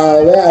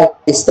 where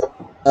I stop?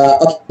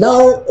 Okay.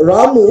 Now,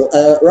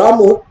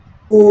 Ramu,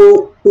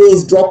 who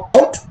is dropped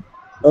out.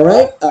 All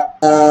right.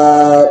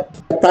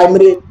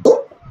 Primary,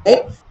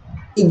 right?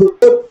 He goes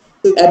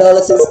to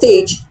adolescent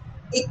stage.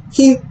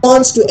 He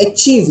wants to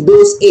achieve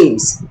those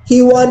aims.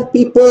 He wants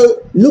people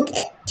look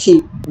at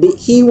him.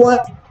 He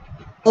wants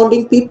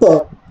surrounding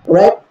people,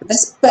 right,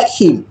 respect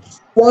him.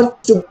 He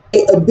wants to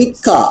buy a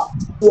big car.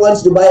 He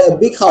wants to buy a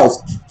big house.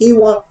 He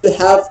wants to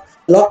have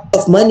a lot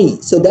of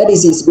money. So that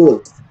is his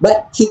goal.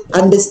 But he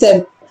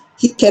understands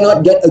he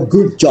cannot get a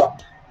good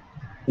job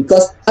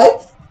because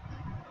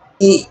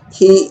he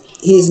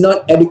is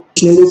not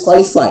educationally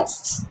qualified.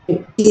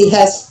 He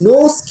has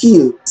no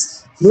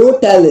skills, no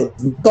talent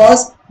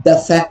because the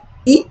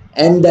family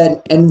and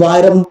the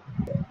environment,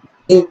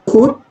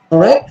 all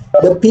right,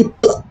 the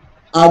people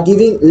are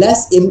giving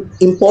less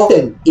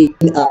important in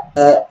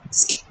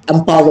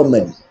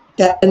empowerment,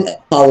 talent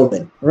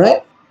empowerment,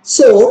 right?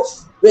 So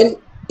when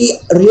he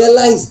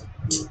realized,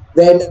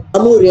 when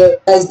Ramu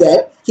realized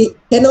that he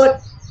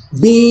cannot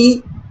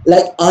be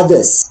like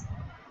others,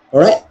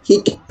 all right?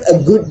 He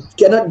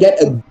cannot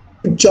get a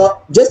good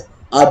job just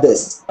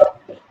others.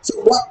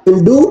 So what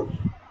he'll do,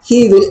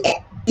 he will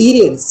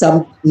experience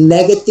some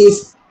negative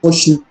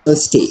emotional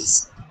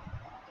states,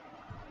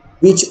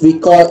 which we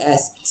call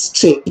as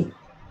strain.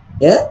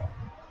 Yeah,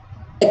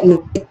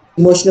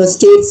 emotional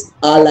states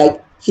are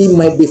like he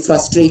might be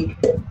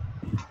frustrated,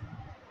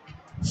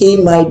 he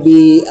might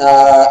be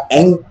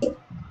angry,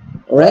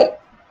 right?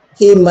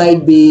 He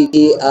might be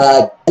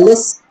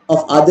jealous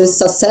of others'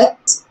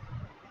 success.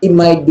 He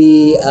might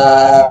be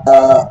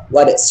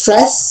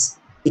stress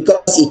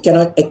because he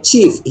cannot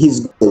achieve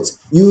his goals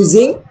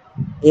using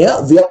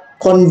via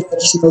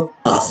conventional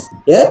path.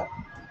 Yeah.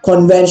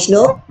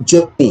 Conventional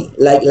journey,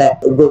 like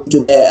go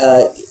to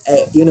the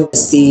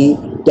university,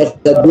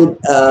 get a good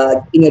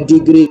in a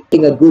degree,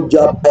 getting a good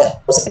job,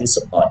 and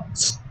so on.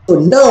 So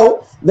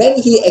now,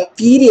 when he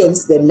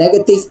experienced the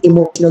negative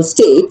emotional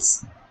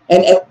states,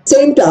 and at the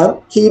same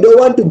time, he don't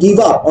want to give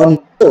up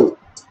on goal.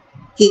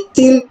 He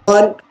still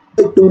wants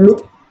to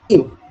look at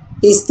him.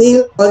 He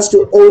still wants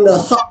to own a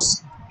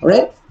house.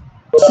 Right?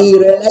 He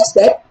realized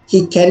that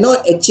he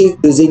cannot achieve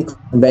using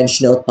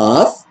conventional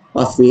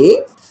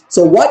pathway.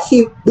 So what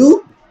he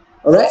do,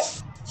 all right?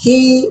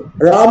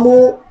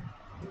 Ramu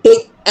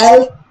take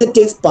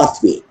alternative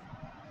pathway,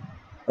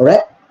 all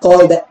right?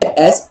 Call that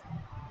as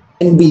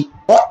NB,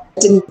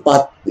 alternative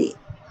pathway.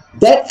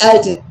 That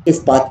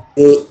alternative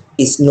pathway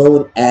is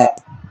known as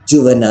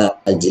juvenile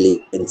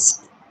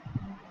delinquency,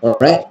 all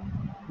right?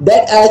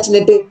 That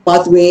alternative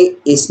pathway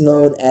is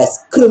known as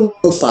criminal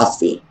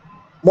pathway,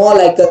 more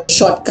like a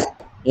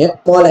shortcut,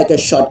 more like a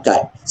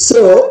shortcut.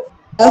 So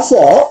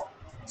therefore,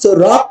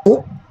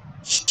 Ramu,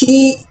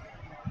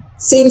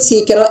 since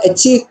he cannot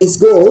achieve his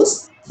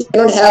goals, he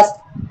cannot have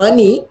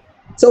money.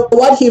 So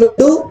what he will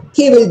do,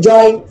 he will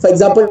join, for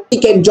example, he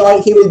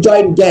will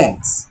join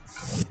gangs,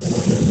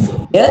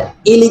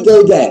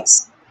 illegal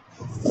gangs,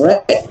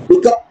 right?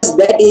 Because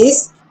that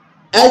is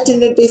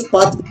alternative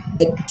path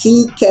that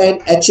he can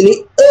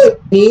actually earn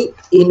money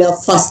in a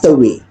faster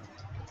way,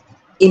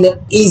 in an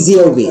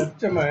easier way.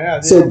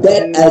 So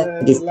that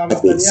alternative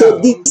pathway. So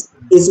this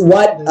is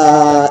what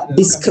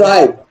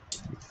described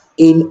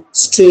in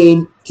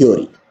strain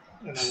theory,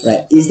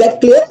 right? Is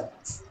that clear?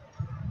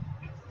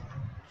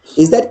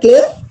 Is that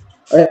clear?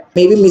 All right,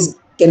 maybe Ms.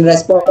 can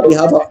respond on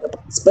behalf of the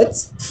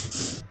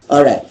participants.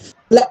 All right,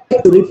 I'd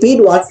like to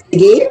repeat once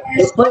again.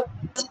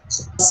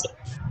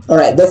 All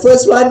right, the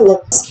first one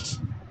was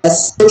a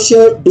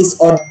social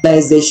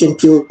disorganization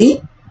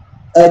theory.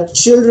 A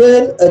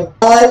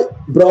child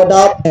brought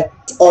up in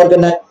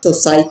organized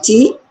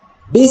society,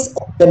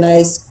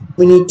 disorganized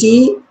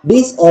community,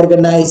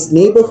 disorganized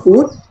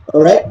neighborhood.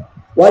 All right.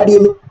 What do you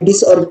mean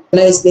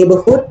disorganized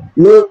neighborhood?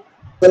 Low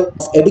level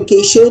of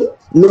education,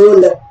 low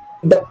level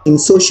in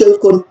social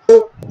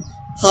control,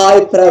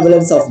 high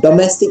prevalence of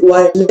domestic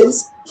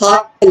violence,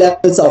 high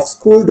levels of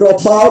school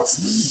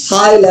dropouts,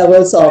 high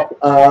levels of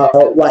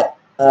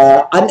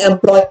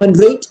unemployment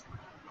rate,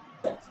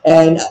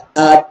 and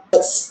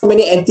so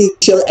many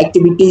antisocial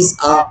activities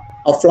are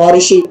or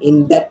flourishing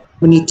in that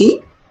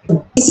community.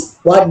 This is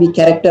what we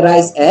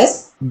characterize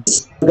as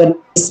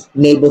disorganized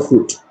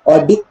neighborhood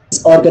or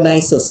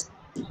disorganized society.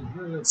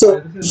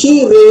 So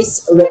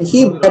when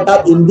he brought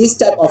up in this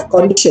type of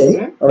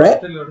condition, all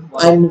right,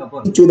 I'm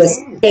to the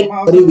second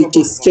theory, which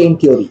is strain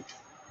theory.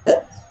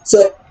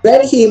 So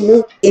when he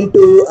moved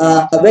into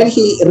when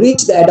he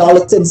reached the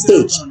adolescent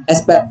stage,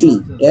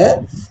 especially,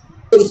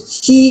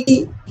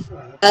 he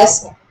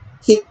has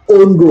his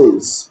own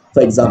goals,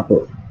 for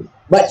example,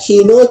 but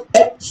he knows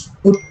that he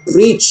could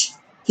reach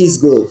his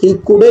goal. He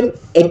couldn't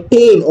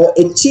attain or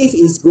achieve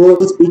his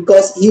goals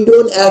because he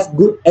don't have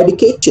good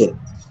education.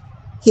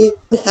 He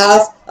don't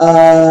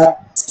have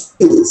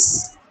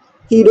skills.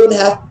 He don't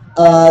have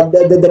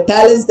the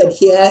talents that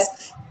he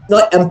has,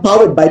 not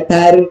empowered by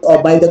parents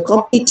or by the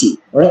community,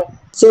 right?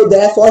 So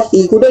therefore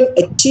he couldn't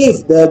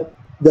achieve the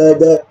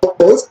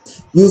goals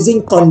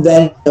using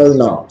conventional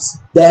norms.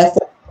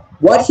 Therefore,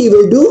 what he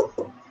will do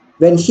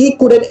when he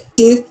couldn't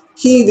achieve,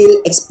 he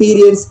will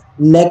experience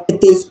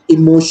negative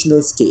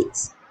emotional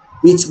states,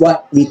 which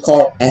what we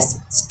call as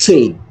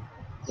strain,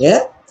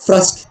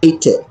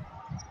 frustrated,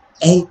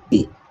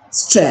 angry,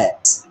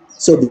 stress.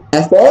 So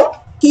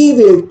therefore, he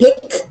will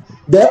take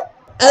the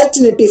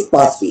alternative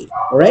pathway.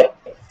 All right.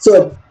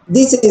 So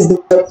this is the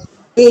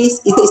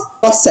phase. It is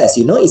process.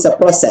 It's a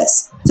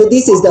process. So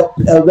this is the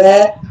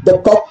where the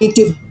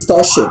cognitive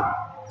distortion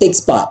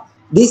takes part.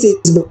 This is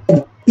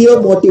where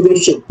pure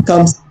motivation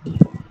comes.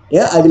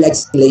 Yeah, I will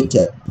explain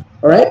later.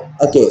 All right.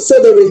 Okay.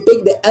 So they will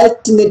take the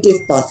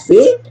alternative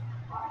pathway,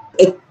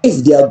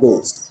 achieve their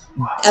goals.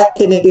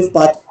 Alternative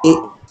pathway,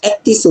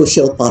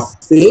 antisocial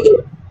pathway.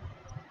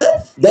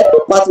 That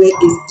pathway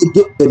is to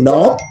give the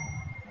norm.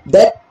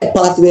 That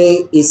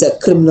pathway is a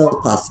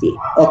criminal pathway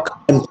or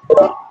crime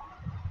pathway.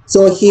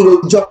 So he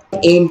will join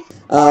in,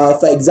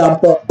 for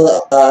example,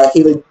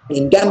 he will join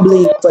in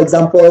gambling. For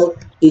example,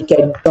 he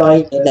can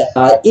join in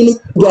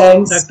illegal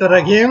gangs. Dr.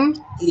 Rahim,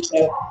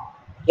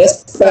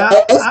 Yes.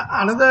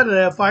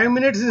 another 5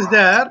 minutes is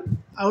there.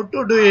 How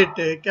to do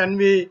it? Can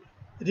we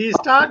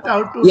restart?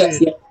 How to Yes.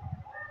 do it? Yes.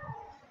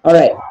 All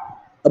right.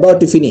 About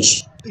to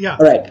finish. Yeah.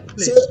 All right.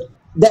 Please. So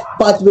that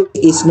pathway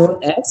is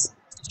known as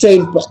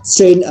strain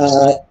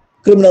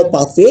criminal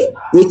pathway,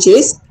 which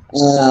is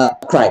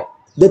crime.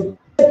 The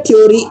third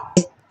theory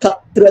is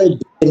cultural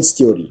deviance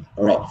theory.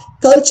 All right.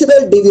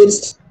 Cultural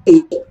deviance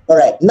theory. All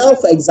right. Now,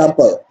 for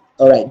example,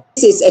 all right,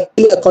 this is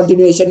actually a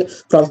continuation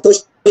from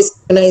social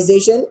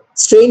organization,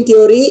 strain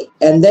theory,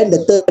 and then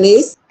the third one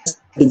is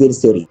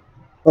deviance theory.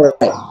 All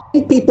right.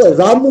 When people,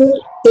 Ramu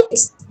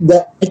takes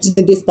the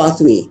alternative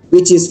pathway,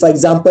 which is, for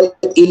example,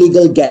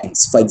 illegal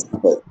gangs. For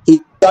example,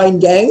 he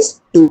joined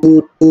gangs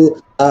to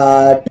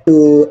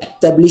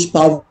establish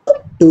power,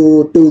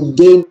 to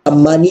gain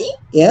money,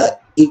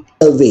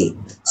 illegal way.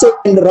 So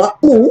when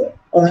Ramu,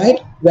 all right,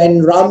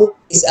 when Ramu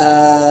is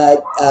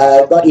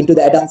got into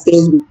the adult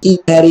stage, he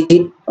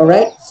married, all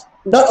right.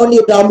 Not only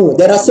Ramu,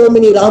 there are so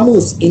many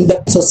Ramus in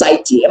the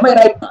society. Am I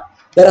right?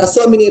 There are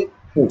so many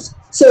Ramus.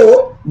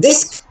 So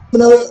this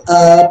criminal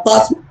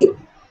pathway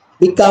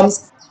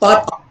becomes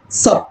part of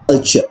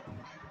subculture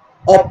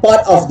or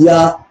part of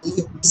their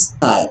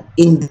lifestyle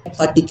in that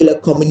particular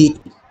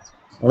community.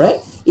 All right,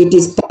 it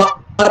is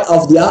part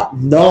of their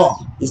norm.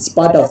 It's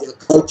part of their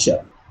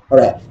culture. All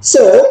right,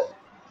 so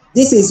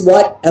this is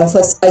what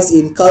emphasized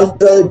in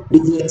cultural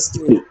deviance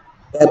theory,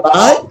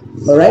 whereby,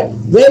 all right,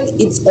 when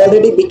it's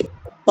already become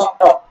part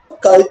of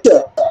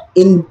culture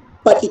in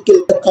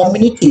particular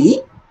community,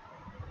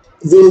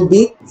 will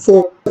be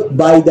followed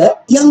by the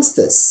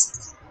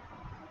youngsters.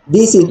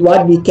 This is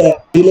what we can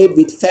relate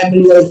with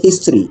familial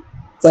history.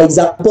 For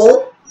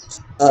example,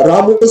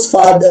 Ramu's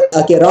father,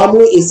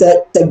 Ramu is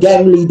a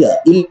gang leader,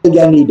 illegal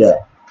gang leader.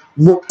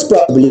 Most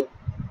probably,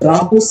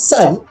 Ramu's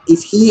son,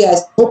 if he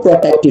has no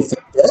protective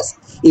factors,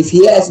 if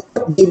he has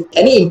not given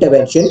any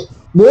intervention,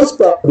 most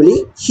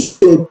probably he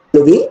will be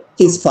following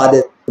his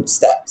father's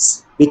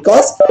footsteps,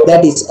 because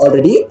that is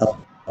already a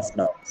of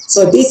now.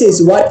 So this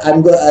is what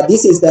I'm going.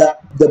 This is the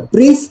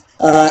brief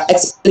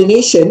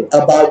explanation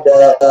about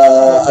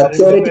the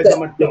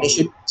theoretical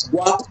explanation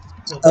what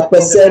a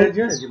person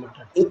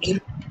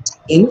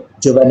in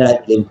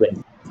juvenile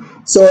delinquency.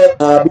 So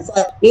before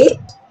I finish,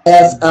 I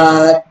have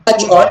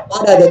touched on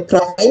what are the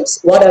crimes,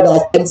 what are the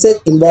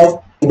offences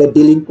involved in the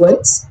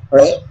delinquents.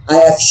 Right? I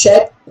have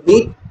shared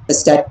with the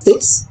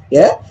statistics,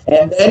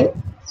 and then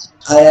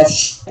I have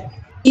shared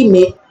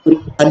email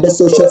under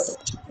social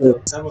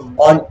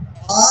on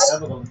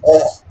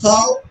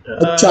how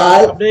a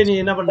child. அப்படியே நீ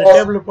என்ன பண்ண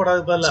table போடாத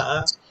பதிலா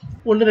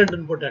 1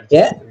 2 போட்டு அடிச்சு.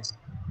 Yeah.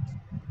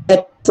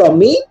 From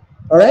me,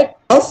 all right.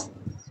 Off.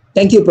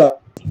 Thank you, Prof.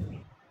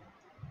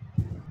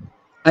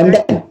 I'm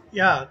done.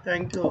 Yeah,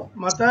 thank you.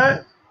 Mata,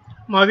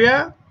 Mavya,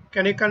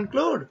 can you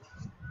conclude?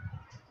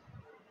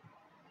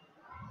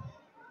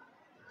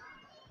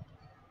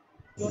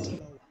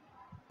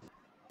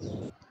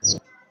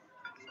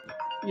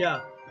 Yeah.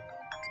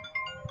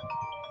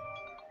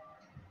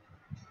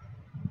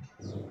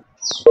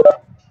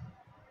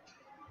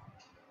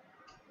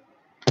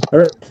 I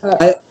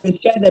will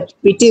share the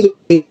PPT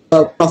with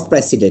Prof.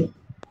 President.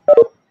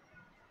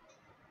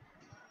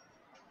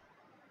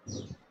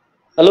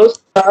 Hello,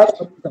 sir.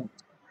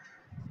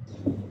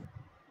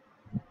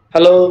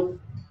 Hello.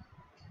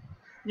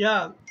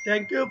 Yeah,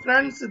 thank you,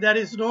 friends. There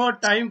is no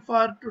time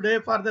for today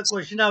for the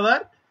question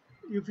hour.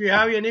 If you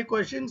have any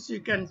questions, you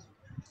can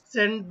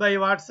send by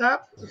WhatsApp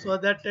so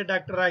that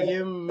Dr.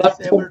 Rahim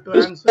is able to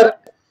answer.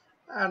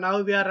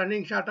 Now we are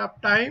running short of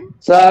time.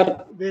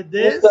 Sir. With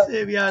this,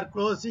 we are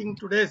closing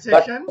today's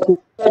session.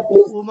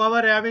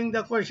 Whomever having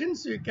the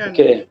questions, you can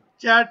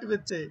chat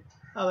with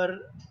our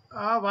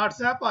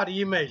WhatsApp or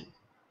email.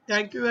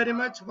 Thank you very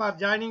much for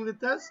joining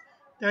with us.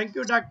 Thank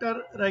you,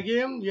 Dr.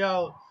 Rahim. You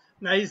have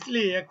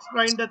nicely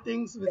explained the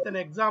things with an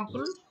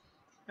example.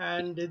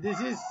 And this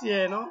is,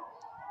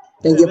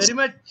 Thank you. very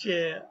much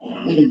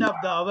need of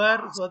the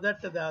hour so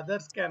that the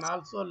others can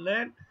also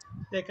learn.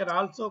 They can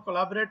also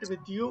collaborate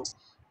with you.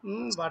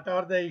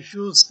 Whatever the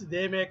issues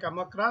they may come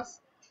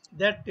across,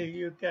 that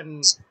you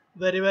can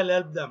very well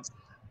help them.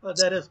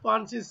 The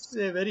response is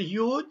very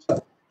huge.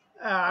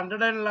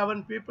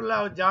 111 people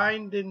have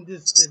joined in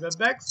this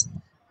WebEx,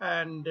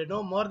 and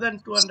more than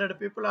 200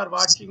 people are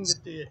watching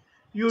with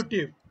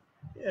YouTube.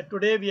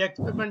 Today we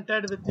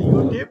experimented with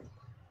YouTube.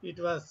 It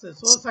was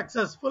so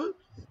successful.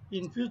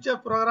 In future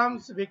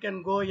programs, we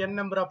can go n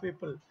number of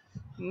people.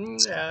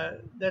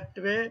 That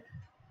way,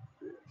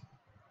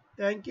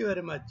 thank you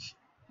very much.